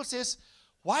 and the Bible says,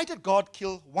 why did God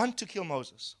want to kill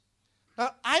Moses?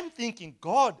 Now, I'm thinking,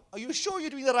 God, are you sure you're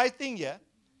doing the right thing here?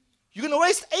 You're going to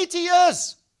waste 80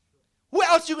 years. Who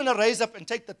else are you going to raise up and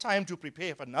take the time to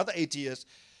prepare for another 80 years?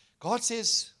 God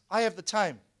says, I have the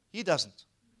time. He doesn't.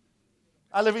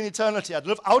 I live in eternity. I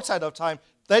live outside of time.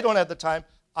 They don't have the time.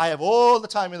 I have all the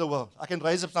time in the world. I can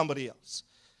raise up somebody else.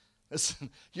 Listen,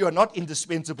 you are not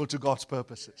indispensable to God's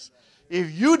purposes.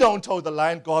 If you don't toe the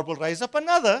line, God will raise up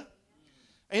another.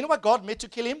 And you know what God meant to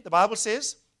kill him? The Bible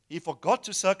says he forgot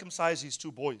to circumcise his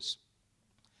 2 boys.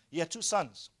 He had 2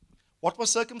 sons. What was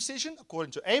circumcision?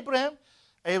 According to Abraham,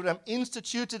 Abraham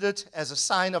instituted it as a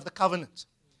sign of the covenant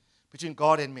between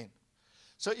God and men.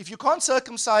 So if you can't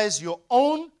circumcise your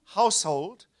own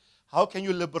household, how can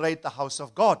you liberate the house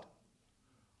of God?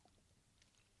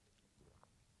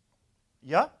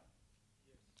 Yeah?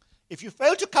 If you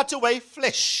fail to cut away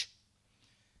flesh,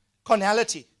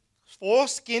 carnality,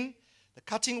 foreskin, the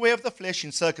cutting away of the flesh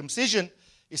in circumcision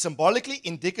is symbolically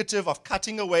indicative of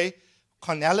cutting away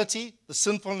carnality, the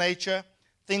sinful nature,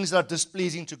 things that are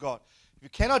displeasing to God. If you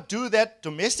cannot do that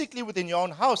domestically within your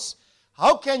own house,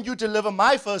 how can you deliver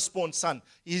my firstborn son,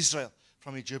 Israel,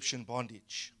 from Egyptian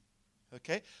bondage?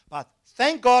 Okay? But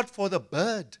thank God for the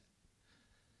bird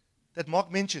that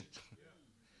Mark mentioned.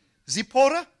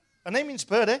 Zipporah, her name means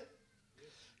bird, eh?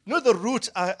 You know the root,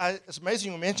 it's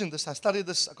amazing you mentioned this. I studied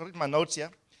this, I got it in my notes here.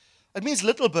 It means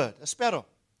little bird, a sparrow.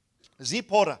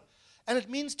 Zipporah. And it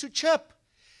means to chirp.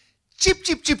 Chip,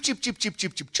 chip, chip, chip, chip, chip,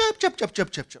 chip, chip, chirp, chirp, chirp,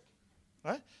 chirp, chirp, chirp.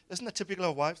 Right? Isn't that typical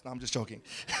of wives? No, I'm just joking.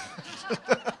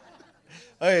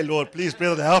 Hey, Lord, please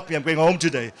pray to help me. I'm going home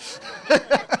today.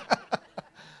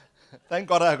 Thank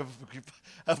God I have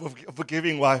a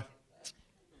forgiving wife.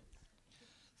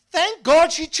 Thank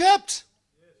God she chirped.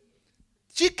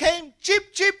 She came,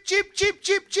 chip, chip, chip, chip,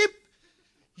 chip, chip.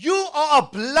 You are a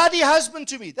bloody husband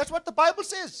to me. That's what the Bible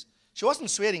says. She wasn't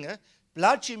swearing, eh?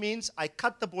 Blood, she means, I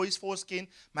cut the boy's foreskin.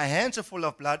 My hands are full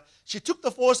of blood. She took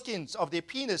the foreskins of their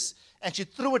penis and she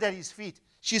threw it at his feet.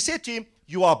 She said to him,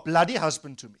 you are a bloody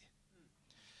husband to me.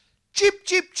 Chip,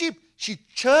 chip, chip. She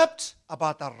chirped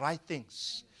about the right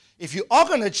things. If you are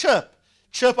going to chirp,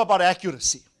 chirp about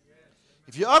accuracy.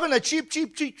 If you are going to chip,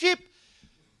 chip, chip, chip,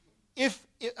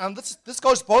 and this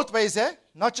goes both ways, eh?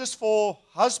 Not just for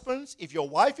husbands. If your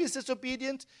wife is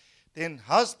disobedient, then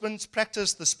husbands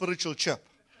practice the spiritual chirp.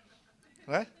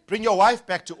 Right? Bring your wife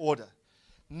back to order.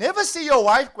 Never see your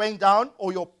wife going down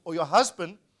or your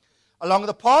husband along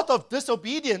the path of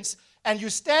disobedience and you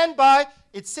stand by,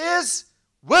 it says,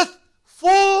 with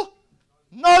full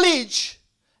knowledge,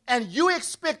 and you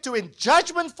expect to, when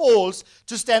judgment falls,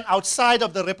 to stand outside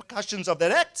of the repercussions of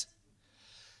that act.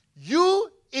 You,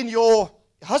 in your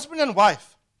husband and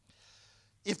wife,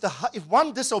 if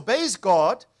one disobeys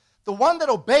God, the one that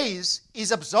obeys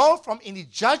is absolved from any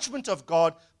judgment of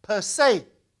God per se.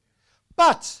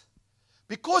 But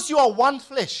because you are one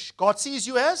flesh, God sees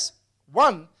you as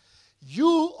one.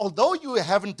 You, although you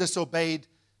haven't disobeyed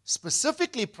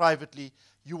specifically privately,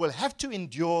 you will have to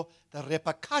endure the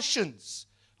repercussions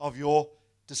of your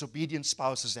disobedient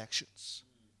spouse's actions.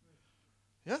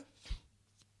 Yeah?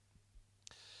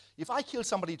 If I kill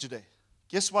somebody today,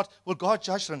 guess what? Will God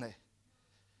judge Renee?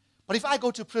 But if I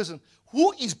go to prison,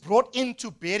 who is brought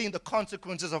into bearing the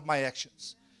consequences of my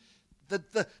actions?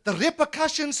 The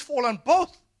repercussions fall on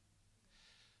both.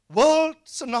 World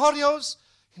scenarios,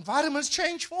 environments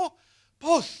change for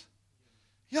both.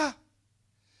 Yeah.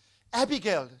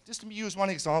 Abigail, just let me use one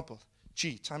example.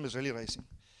 Gee, time is really racing.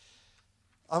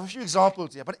 I have a few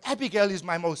examples here, but Abigail is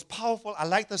my most powerful. I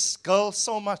like this girl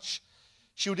so much.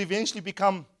 She would eventually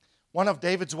become one of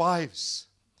David's wives.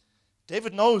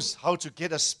 David knows how to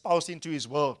get a spouse into his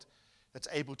world that's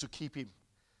able to keep him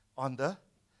on the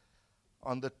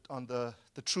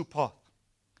true path.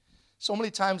 So many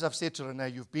times I've said to Renee,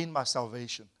 you've been my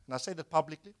salvation. And I say that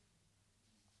publicly.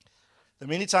 The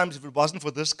many times if it wasn't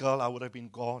for this girl, I would have been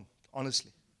gone,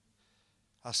 honestly.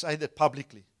 I say that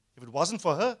publicly. If it wasn't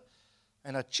for her,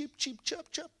 and I chip, chip,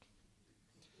 chirp, chirp.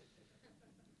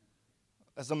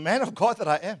 As the man of God that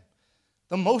I am,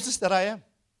 the Moses that I am,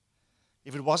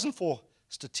 if it wasn't for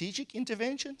strategic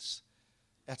interventions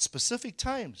at specific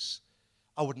times,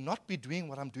 I would not be doing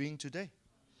what I'm doing today.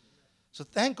 So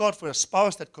thank God for a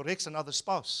spouse that corrects another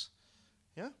spouse.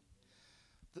 Yeah?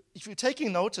 If you're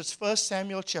taking notes, it's 1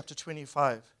 Samuel chapter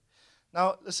 25.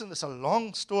 Now, listen, it's a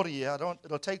long story here.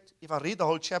 If I read the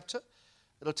whole chapter,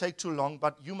 it'll take too long,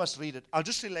 but you must read it. I'll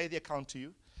just relay the account to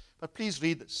you, but please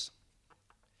read this.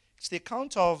 It's the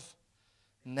account of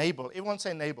Nabal. Everyone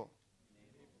say Nabal.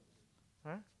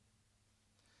 Huh?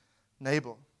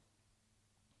 Nabal.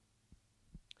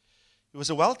 He was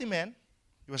a wealthy man.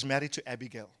 He was married to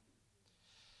Abigail.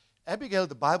 Abigail,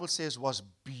 the Bible says, was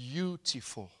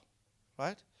beautiful.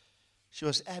 Right? She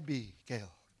was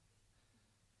Abigail.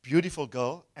 Beautiful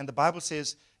girl. And the Bible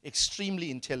says,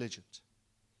 extremely intelligent.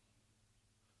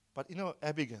 But you know,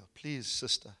 Abigail, please,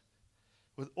 sister,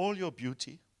 with all your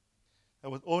beauty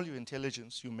and with all your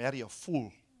intelligence, you marry a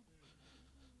fool.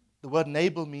 The word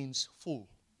Nabal means fool.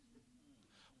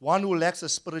 one who lacks a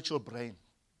spiritual brain.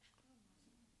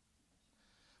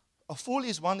 A fool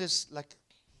is one is like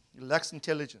he lacks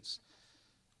intelligence.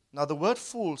 Now the word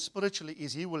fool spiritually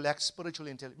is he who lacks spiritual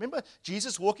intelligence. Remember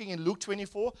Jesus walking in Luke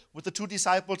 24 with the two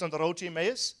disciples on the road to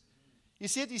Emmaus? He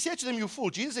said to them, you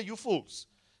fools. Jesus said, you fools,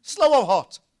 slow of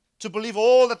heart to believe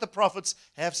all that the prophets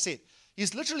have said.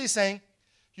 He's literally saying,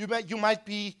 you might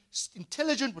be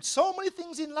intelligent with so many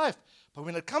things in life, but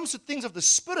when it comes to things of the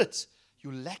Spirit,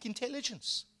 you lack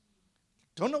intelligence.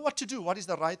 Don't know what to do. What is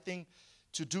the right thing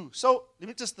to do? So, let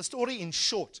me just, the story in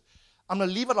short. I'm going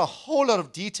to leave out a whole lot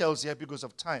of details here because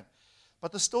of time.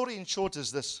 But the story in short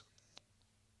is this.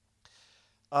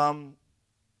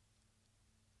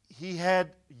 He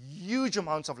had huge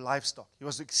amounts of livestock. He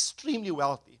was extremely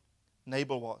wealthy.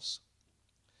 Nabal was.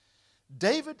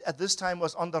 David at this time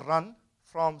was on the run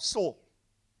from Saul.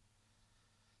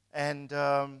 And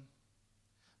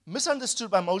misunderstood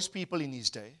by most people in his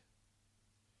day.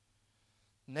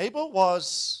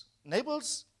 Nabal's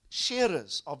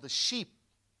shearers of the sheep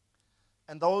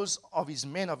and those of his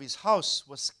men of his house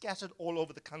were scattered all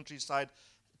over the countryside,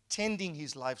 tending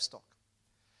his livestock.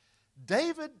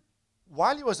 David,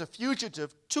 while he was a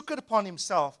fugitive, took it upon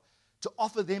himself to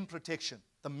offer them protection,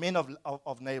 the men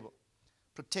of Nabal,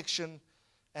 protection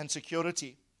and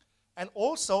security. And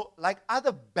also, like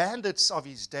other bandits of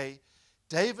his day,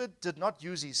 David did not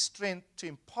use his strength to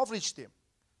impoverish them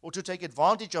or to take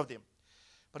advantage of them,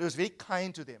 but he was very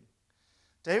kind to them.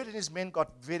 David and his men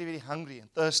got very, very hungry and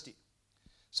thirsty.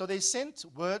 So they sent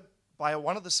word by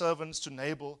one of the servants to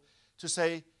Nabal to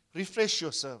say, refresh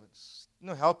your servants.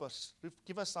 Help us.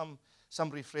 Give us some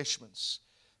refreshments.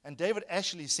 And David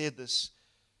actually said this.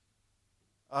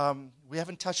 We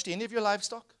haven't touched any of your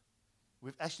livestock.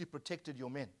 We've actually protected your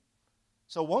men.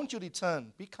 So won't you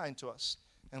return, be kind to us,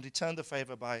 and return the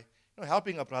favor by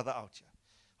helping a brother out here.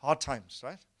 Hard times,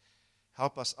 right?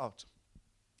 Help us out.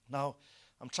 Now,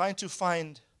 I'm trying to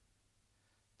find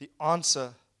the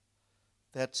answer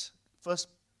that,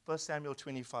 1 Samuel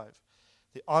 25,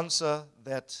 the answer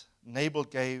that Nabal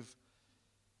gave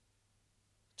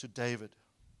to David.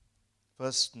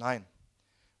 Verse 9.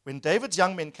 When David's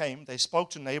young men came, they spoke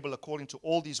to Nabal according to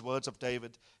all these words of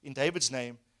David in David's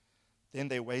name. Then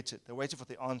they waited. They waited for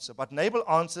the answer. But Nabal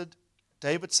answered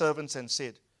David's servants and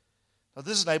said, now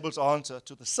this is Nabal's answer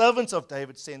to the servants of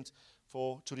David sent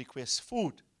to request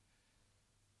food.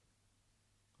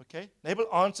 Okay? Nabal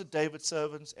answered David's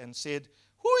servants and said,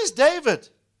 who is David?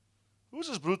 Who's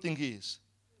this brute think he is?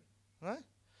 Right?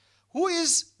 Who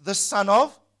is the son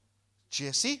of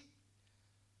Jesse?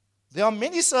 There are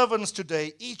many servants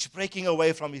today, each breaking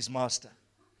away from his master.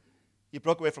 He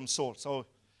broke away from Saul. So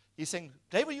he's saying,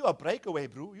 David, you are breakaway,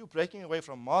 bro. You're breaking away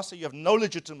from master. You have no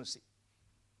legitimacy.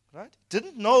 Right?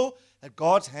 Didn't know that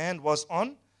God's hand was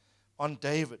on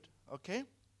David. Okay?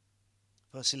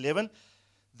 Verse 11.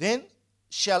 Then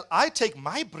shall I take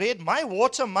my bread, my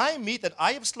water, my meat that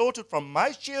I have slaughtered from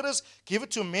my shearers, give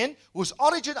it to men whose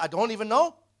origin I don't even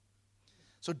know?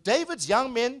 So David's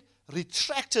young men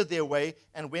retracted their way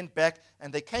and went back,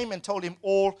 and they came and told him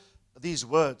all these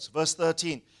words. Verse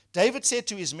 13. David said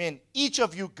to his men, each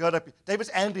of you gird up.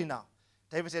 David's angry now.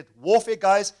 David said, warfare,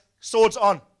 guys, swords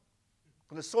on. I'm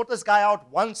going to sort this guy out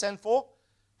once and for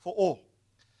all.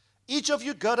 Each of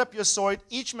you gird up your sword,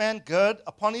 each man gird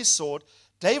upon his sword.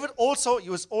 David also, he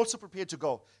was also prepared to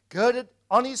go. Girded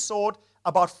on his sword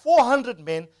about 400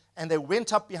 men, and they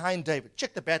went up behind David.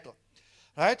 Check the battle.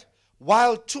 Right?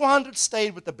 While 200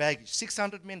 stayed with the baggage.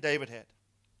 600 men David had.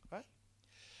 Right?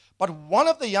 But one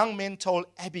of the young men told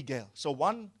Abigail. So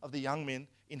one of the young men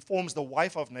informs the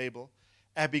wife of Nabal,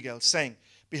 Abigail, saying,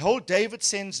 behold, David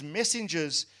sends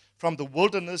messengers from the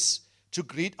wilderness to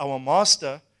greet our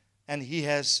master, and he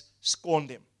has scorned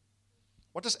them.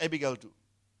 What does Abigail do?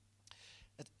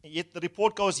 Yet the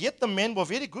report goes, yet the men were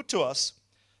very good to us,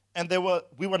 and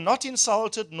we were not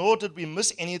insulted, nor did we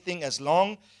miss anything as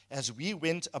long as we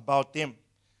went about them,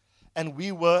 and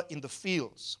we were in the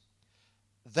fields.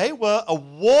 They were a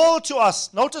wall to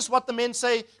us. Notice what the men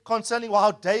say concerning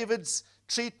how David's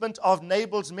treatment of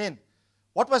Nabal's men.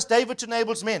 What was David to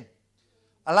Nabal's men?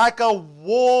 Like a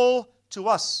wall to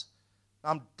us.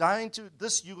 I'm dying to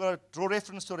this. You've got to draw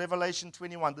reference to Revelation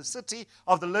 21. The city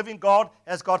of the living God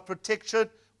has got protection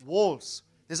walls.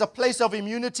 There's a place of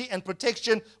immunity and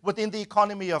protection within the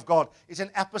economy of God. It's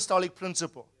an apostolic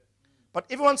principle. But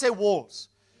everyone say walls.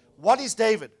 What is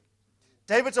David?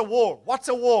 David's a wall. What's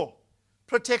a wall?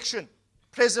 Protection,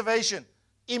 preservation,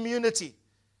 immunity.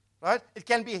 Right? It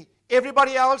can be,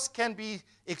 everybody else can be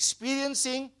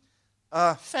experiencing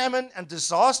famine and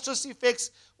disastrous effects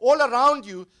all around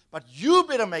you, but you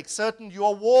better make certain you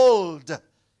are walled.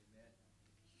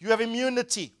 You have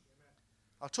immunity.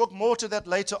 I'll talk more to that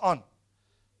later on.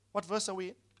 What verse are we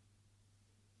in?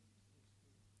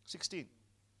 16.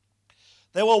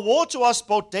 They were war to us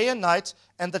both day and night,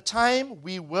 and the time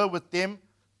we were with them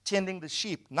tending the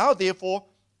sheep. Now, therefore,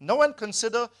 no one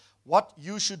consider what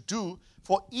you should do,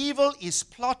 for evil is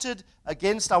plotted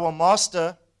against our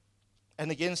master and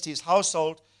against his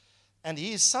household, and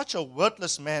he is such a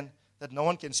worthless man that no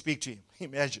one can speak to him.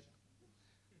 Imagine.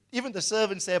 Even the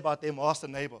servants say about their master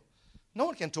neighbor, no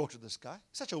one can talk to this guy.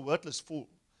 He's such a worthless fool.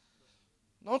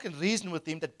 No one can reason with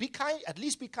him that be kind, at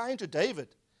least be kind to David.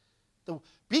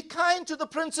 Be kind to the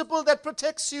principle that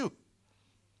protects you.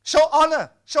 Show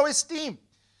honor, show esteem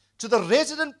to the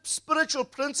resident spiritual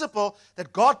principle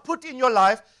that God put in your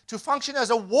life to function as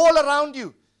a wall around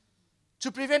you,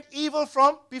 to prevent evil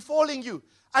from befalling you.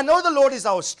 I know the Lord is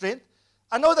our strength.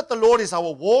 I know that the Lord is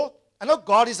our wall. I know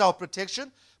God is our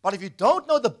protection. But if you don't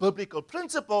know the biblical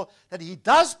principle that He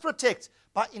does protect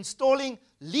by installing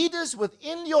leaders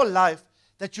within your life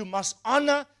that you must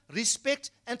honor,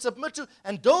 respect, and submit to,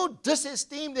 and don't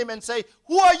disesteem them and say,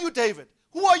 who are you, David?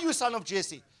 Who are you, son of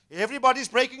Jesse? Everybody's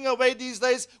breaking away these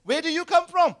days. Where do you come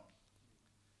from?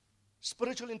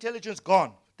 Spiritual intelligence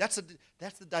gone. That's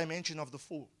the dimension of the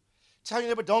fool. Tell your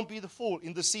neighbor, don't be the fool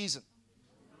in this season.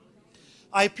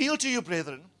 I appeal to you,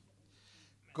 brethren.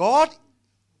 God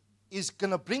is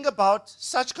going to bring about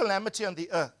such calamity on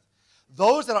the earth.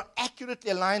 Those that are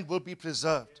accurately aligned will be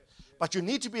preserved. But you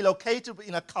need to be located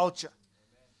in a culture.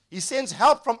 He sends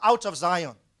help from out of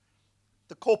Zion,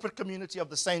 the corporate community of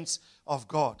the saints of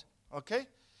God. Okay?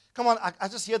 Come on, I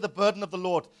just hear the burden of the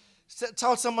Lord.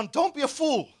 Tell someone, don't be a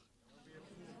fool.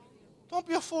 Don't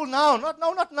be a fool now. Not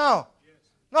now.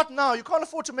 Not now. You can't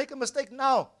afford to make a mistake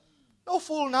now. No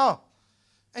fool now.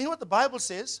 And you know what the Bible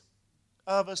says?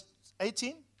 Verse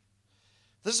 18.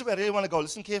 This is where I really want to go.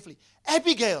 Listen carefully.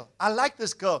 Abigail, I like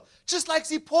this girl. Just like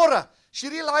Zipporah, she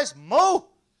realized, Mo,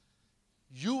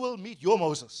 you will meet your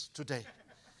Moses today.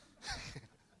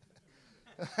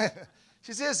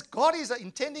 She says, God is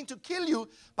intending to kill you,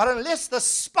 but unless the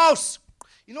spouse,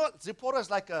 you know, Zipporah is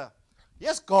like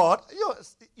yes, God,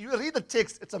 you read the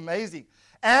text, it's amazing.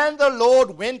 And the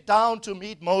Lord went down to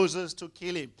meet Moses to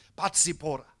kill him. But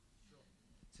Zipporah,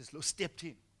 says, Lord, stepped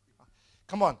in.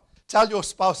 Come on, tell your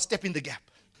spouse, step in the gap.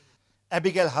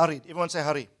 Abigail hurried. Everyone say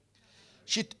hurry.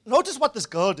 Notice what this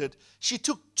girl did. She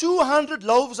took 200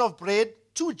 loaves of bread,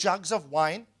 2 jugs of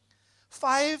wine,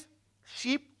 5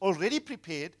 sheep already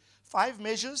prepared, 5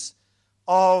 measures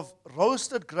of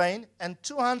roasted grain, and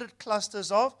 200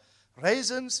 clusters of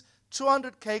raisins,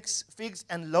 200 cakes, figs,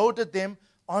 and loaded them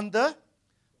on the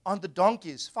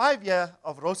donkeys. 5 years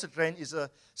of roasted grain is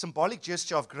a symbolic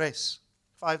gesture of grace.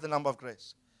 5, the number of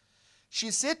grace.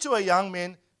 She said to her young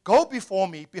men, go before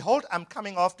me. Behold, I'm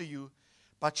coming after you.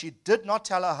 But she did not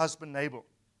tell her husband Nabal,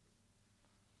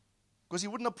 because he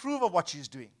wouldn't approve of what she's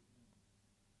doing.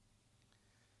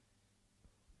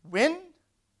 When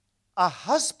a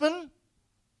husband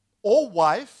or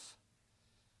wife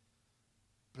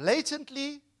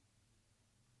blatantly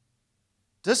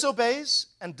disobeys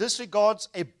and disregards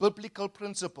a biblical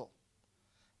principle,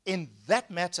 in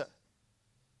that matter,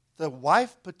 the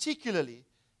wife particularly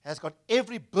has got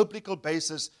every biblical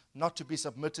basis not to be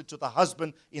submitted to the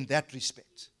husband in that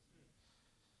respect.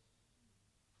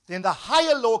 Then the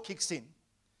higher law kicks in.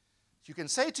 You can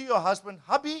say to your husband,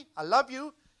 hubby, I love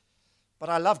you, but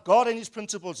I love God and His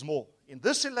principles more. In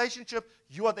this relationship,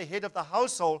 you are the head of the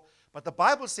household, but the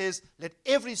Bible says, let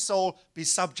every soul be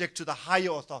subject to the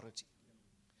higher authority.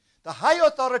 The higher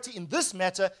authority in this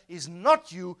matter is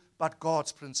not you, but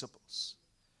God's principles.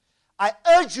 I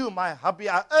urge you, my hubby,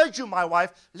 I urge you, my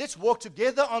wife, let's walk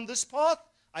together on this path.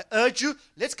 I urge you,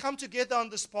 let's come together on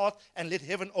this path and let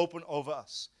heaven open over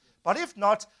us. But if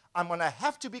not, I'm going to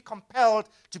have to be compelled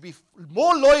to be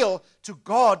more loyal to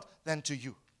God than to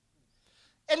you.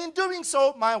 And in doing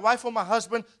so, my wife or my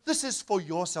husband, this is for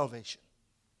your salvation.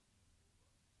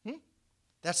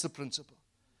 That's the principle.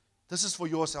 This is for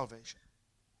your salvation.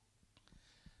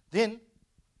 Then,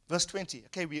 verse 20.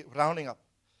 Okay, we're rounding up.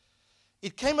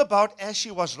 It came about as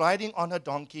she was riding on her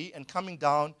donkey and coming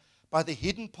down by the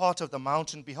hidden part of the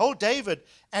mountain. Behold, David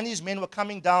and his men were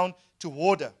coming down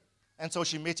toward her. And so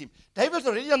she met him. David's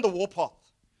already on the warpath.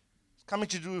 He's coming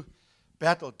to do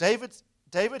battle.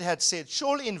 David had said,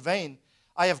 surely in vain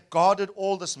I have guarded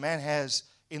all this man has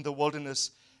in the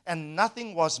wilderness, and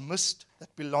nothing was missed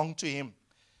that belonged to him.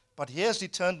 But he has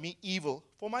returned me evil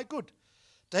for my good.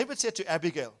 David said to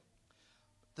Abigail,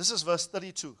 this is verse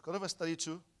 32. Go to verse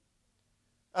 32.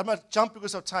 I'm going to jump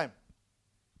because of time.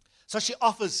 So she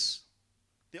offers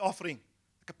the offering,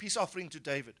 like a peace offering to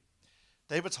David.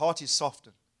 David's heart is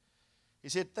softened. He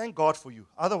said, thank God for you.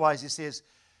 Otherwise, he says,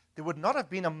 there would not have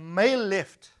been a male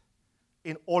left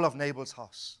in all of Nabal's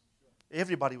house.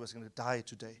 Everybody was going to die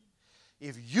today.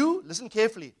 If you, listen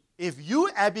carefully, if you,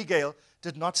 Abigail,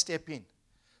 did not step in,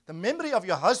 the memory of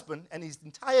your husband and his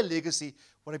entire legacy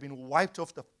would have been wiped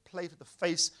off the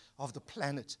face of the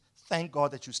planet. Thank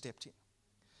God that you stepped in.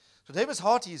 So David's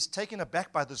heart is taken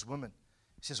aback by this woman.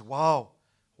 He says, wow,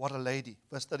 what a lady.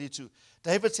 Verse 32.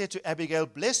 David said to Abigail,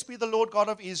 blessed be the Lord God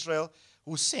of Israel,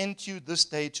 who sent you this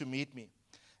day to meet me.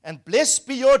 And blessed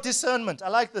be your discernment. I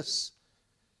like this.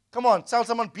 Come on, tell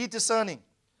someone, be discerning.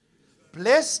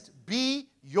 Blessed be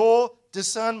your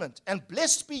discernment. And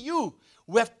blessed be you,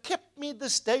 who have kept me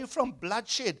this day from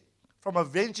bloodshed, from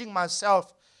avenging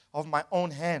myself of my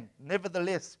own hand.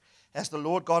 Nevertheless, as the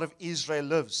Lord God of Israel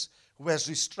lives, who has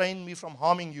restrained me from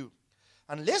harming you,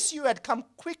 unless you had come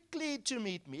quickly to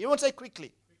meet me. Everyone say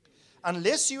quickly.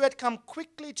 Unless you had come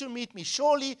quickly to meet me,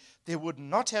 surely there would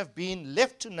not have been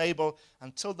left to Nabal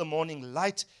until the morning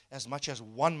light as much as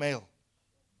one male.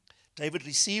 David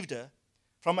received her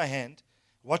from her hand,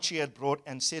 what she had brought,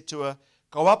 and said to her,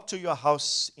 go up to your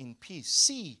house in peace.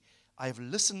 See, I have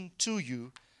listened to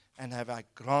you, and have I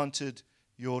granted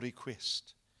your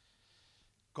request.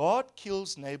 God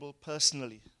kills Nabal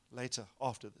personally later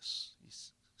after this.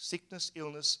 His sickness,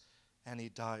 illness, and he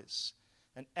dies.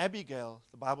 And Abigail,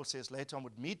 the Bible says, later on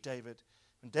would meet David.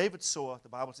 When David saw her, the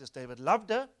Bible says David loved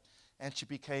her, and she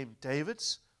became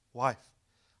David's wife.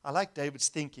 I like David's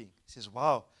thinking. He says,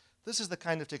 wow, this is the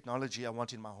kind of technology I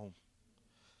want in my home.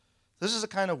 This is the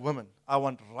kind of woman I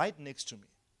want right next to me.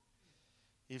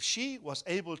 If she was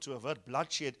able to avert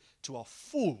bloodshed to a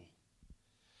fool,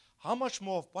 how much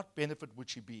more of what benefit would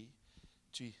she be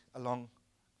along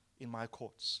in my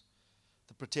courts?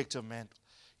 The protective mantle.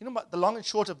 You know, the long and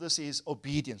short of this is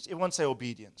obedience. Everyone say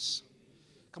obedience.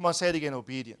 Come on, say it again,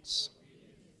 obedience.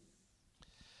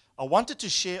 I wanted to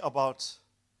share about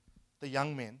the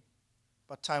young men,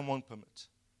 but time won't permit.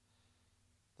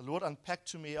 The Lord unpacked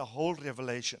to me a whole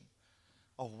revelation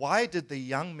of why did the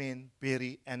young men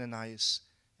bury Ananias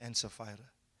and Sapphira.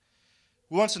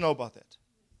 Who wants to know about that?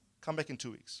 Come back in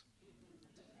 2 weeks.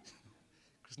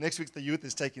 Because next week the youth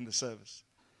is taking the service.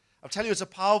 I'll tell you, it's a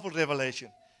powerful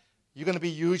revelation. You're going to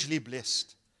be hugely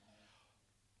blessed.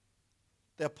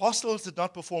 The apostles did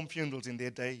not perform funerals in their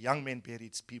day. Young men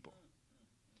buried people.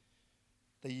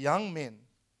 The young men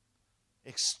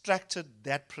extracted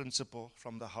that principle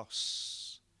from the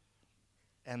house.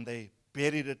 And they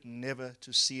buried it never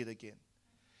to see it again.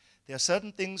 There are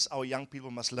certain things our young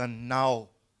people must learn now.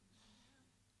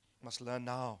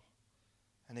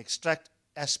 And extract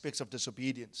aspects of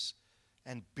disobedience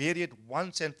and bury it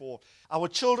once and for all. Our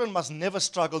children must never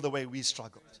struggle the way we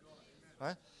struggled.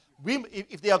 Right?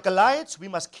 If they are Goliaths, we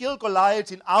must kill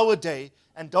Goliaths in our day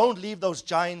and don't leave those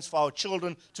giants for our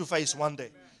children to face one day.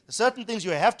 There's certain things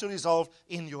you have to resolve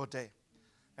in your day.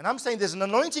 And I'm saying there's an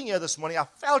anointing here this morning. I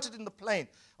felt it in the plane.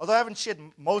 Although I haven't shared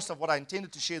most of what I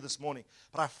intended to share this morning.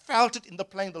 But I felt it in the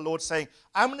plane, the Lord saying,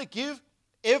 I'm going to give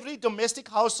every domestic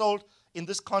household in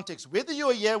this context, whether you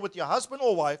are here with your husband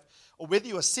or wife, or whether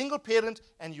you're a single parent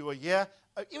and you are here,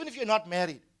 even if you're not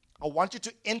married, I want you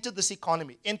to enter this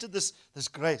economy, enter this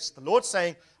grace. The Lord's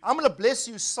saying, I'm going to bless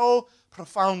you so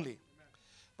profoundly.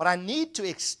 But I need to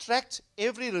extract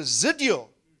every residual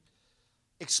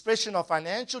expression of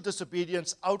financial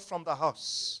disobedience out from the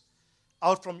house,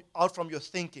 out from your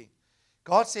thinking.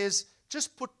 God says,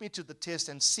 just put me to the test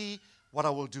and see what I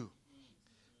will do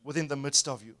within the midst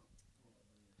of you.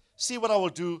 See what I will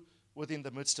do within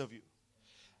the midst of you.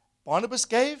 Barnabas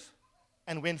gave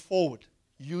and went forward,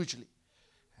 hugely.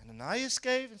 Ananias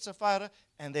gave and Sapphira,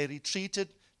 and they retreated,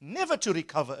 never to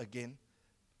recover again,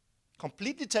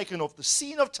 completely taken off the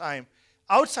scene of time,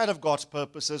 outside of God's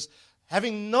purposes,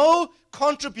 having no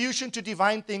contribution to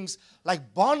divine things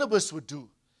like Barnabas would do.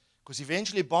 Because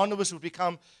eventually Barnabas would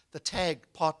become the tag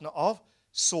partner of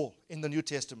Saul in the New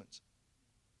Testament.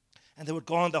 And they would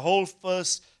go on the whole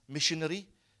first missionary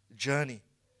journey.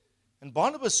 And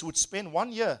Barnabas would spend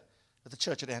 1 year at the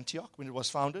church at Antioch when it was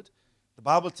founded. The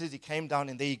Bible says he came down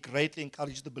and they greatly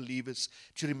encouraged the believers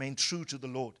to remain true to the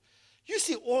Lord. You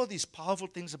see all these powerful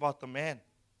things about the man.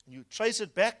 And you trace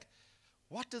it back.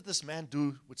 What did this man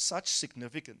do with such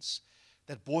significance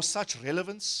that bore such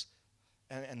relevance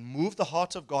and moved the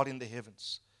heart of God in the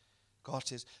heavens? God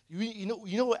says, you know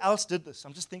who else did this?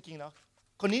 I'm just thinking now.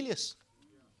 Cornelius.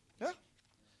 Yeah?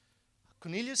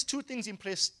 Cornelius, 2 things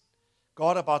impressed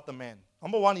God about the man.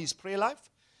 Number 1, his prayer life.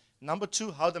 Number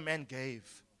 2, how the man gave.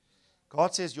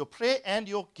 God says, your prayer and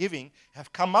your giving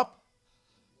have come up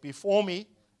before me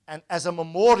and as a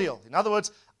memorial. In other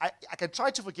words, I can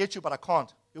try to forget you, but I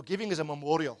can't. Your giving is a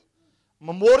memorial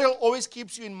Memorial always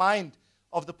keeps you in mind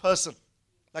of the person.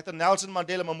 Like the Nelson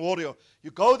Mandela Memorial.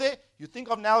 You go there, you think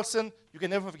of Nelson, you can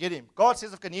never forget him. God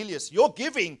says of Cornelius, your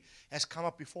giving has come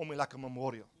up before me like a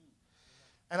memorial.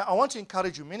 And I want to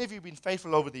encourage you, many of you have been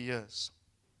faithful over the years.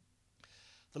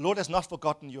 The Lord has not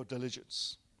forgotten your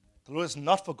diligence. The Lord has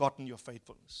not forgotten your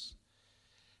faithfulness.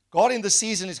 God in the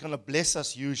season is going to bless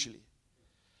us usually.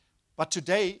 But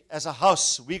today, as a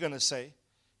house, we're going to say,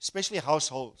 especially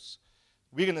households,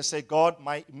 we're going to say, God,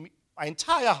 my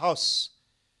entire house,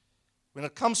 when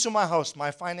it comes to my house,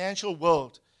 my financial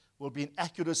world will be in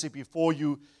accuracy before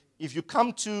you. If you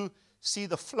come to see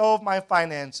the flow of my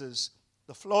finances,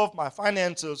 the flow of my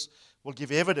finances will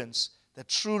give evidence that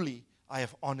truly I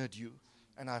have honored you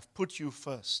and I've put you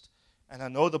first. And I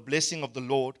know the blessing of the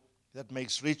Lord that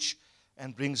makes rich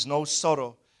and brings no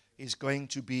sorrow is going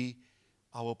to be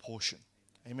our portion.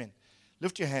 Amen.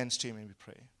 Lift your hands to Him and we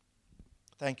pray.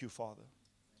 Thank you, Father.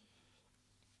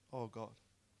 Oh, God.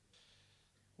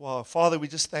 Wow, Father, we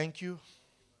just thank you.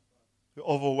 We're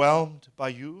overwhelmed by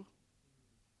you.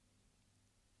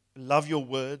 We love your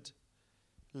word.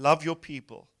 Love your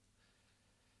people.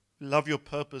 We love your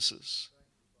purposes.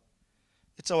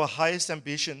 It's our highest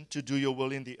ambition to do your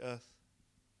will in the earth.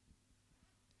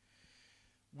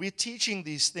 We're teaching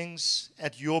these things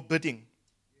at your bidding.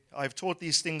 I've taught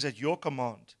these things at your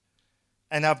command.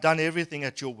 And I've done everything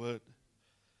at your word.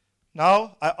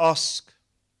 Now I ask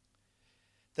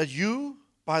that you,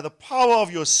 by the power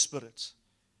of your Spirit,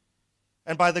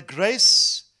 and by the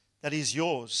grace that is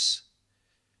yours,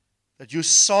 that you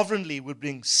sovereignly would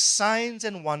bring signs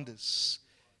and wonders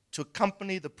to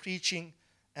accompany the preaching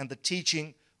and the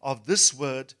teaching of this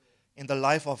word in the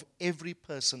life of every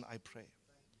person, I pray.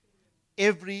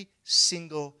 Every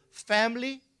single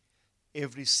family,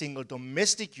 every single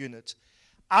domestic unit.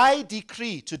 I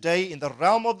decree today in the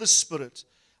realm of the Spirit,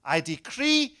 I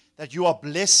decree that you are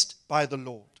blessed by the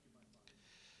Lord.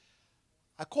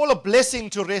 I call a blessing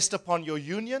to rest upon your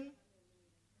union.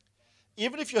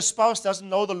 Even if your spouse doesn't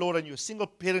know the Lord and you're a single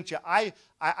parent here, I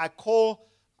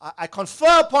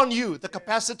confer upon you the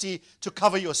capacity to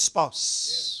cover your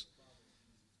spouse,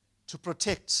 to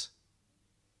protect,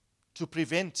 to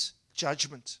prevent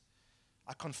judgment.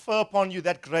 I confer upon you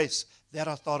that grace, that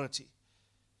authority.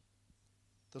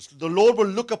 The Lord will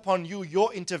look upon you,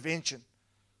 your intervention.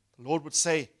 The Lord would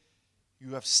say,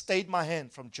 you have stayed my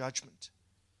hand from judgment.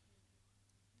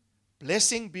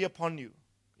 Blessing be upon you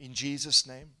in Jesus'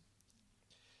 name.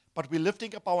 But we're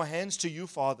lifting up our hands to you,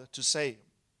 Father, to say,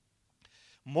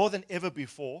 more than ever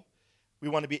before, we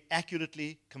want to be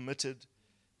accurately committed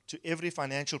to every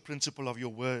financial principle of your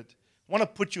word. We want to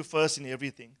put you first in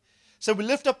everything. So we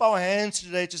lift up our hands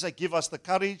today to say, give us the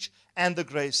courage and the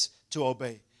grace to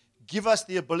obey. Give us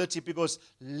the ability, because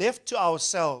left to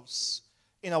ourselves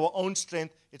in our own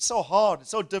strength, it's so hard,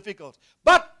 it's so difficult.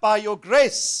 But by your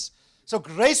grace, so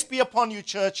grace be upon you,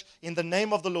 church, in the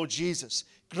name of the Lord Jesus.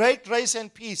 Great grace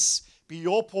and peace be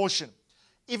your portion.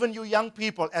 Even you young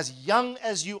people, as young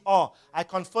as you are, I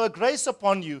confer grace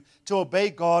upon you to obey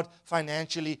God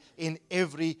financially in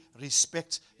every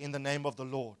respect in the name of the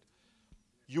Lord.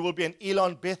 You will be an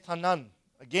Elon Beth Hanan,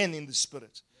 again in the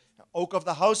Spirit, an oak of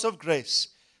the house of grace,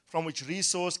 from which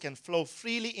resource can flow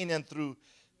freely in and through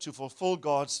to fulfill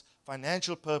God's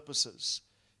financial purposes.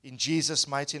 In Jesus'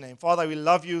 mighty name. Father, we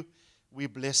love you. We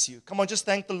bless you. Come on, just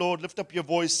thank the Lord. Lift up your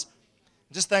voice.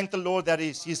 Just thank the Lord that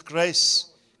is His grace.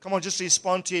 Come on, just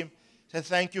respond to Him. Say,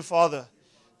 thank you, Father,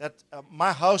 that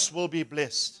my house will be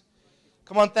blessed.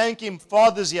 Come on, thank Him.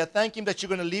 Fathers here, thank Him that you're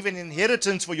going to leave an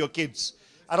inheritance for your kids.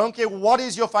 I don't care what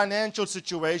is your financial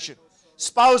situation.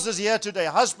 Spouses here today,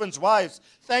 husbands, wives,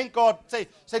 thank God.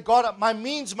 Say, God, my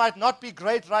means might not be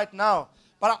great right now,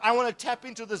 but I want to tap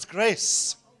into this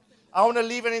grace. I want to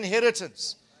leave an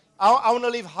inheritance. I want to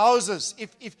leave houses.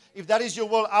 If that is your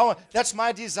will, that's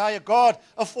my desire. God,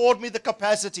 afford me the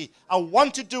capacity. I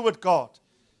want to do it, God.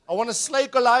 I want to slay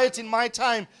Goliath in my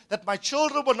time that my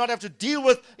children will not have to deal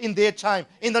with in their time.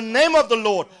 In the name of the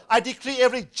Lord, I decree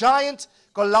every giant,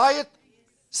 Goliath,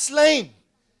 slain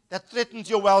that threatens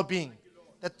your well-being,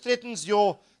 that threatens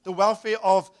the welfare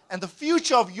of and the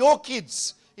future of your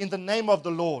kids in the name of the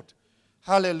Lord.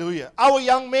 Hallelujah. Our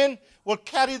young men will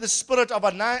carry the spirit of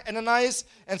Ananias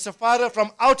and Sapphira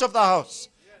from out of the house.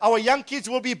 Our young kids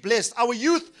will be blessed. Our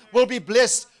youth will be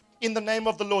blessed in the name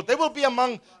of the Lord. They will be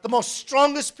among the most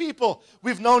strongest people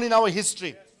we've known in our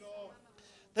history.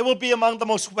 They will be among the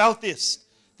most wealthiest,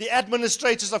 the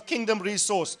administrators of kingdom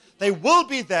resource. They will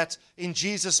be that in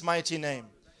Jesus' mighty name.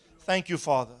 Thank you,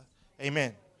 Father.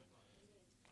 Amen.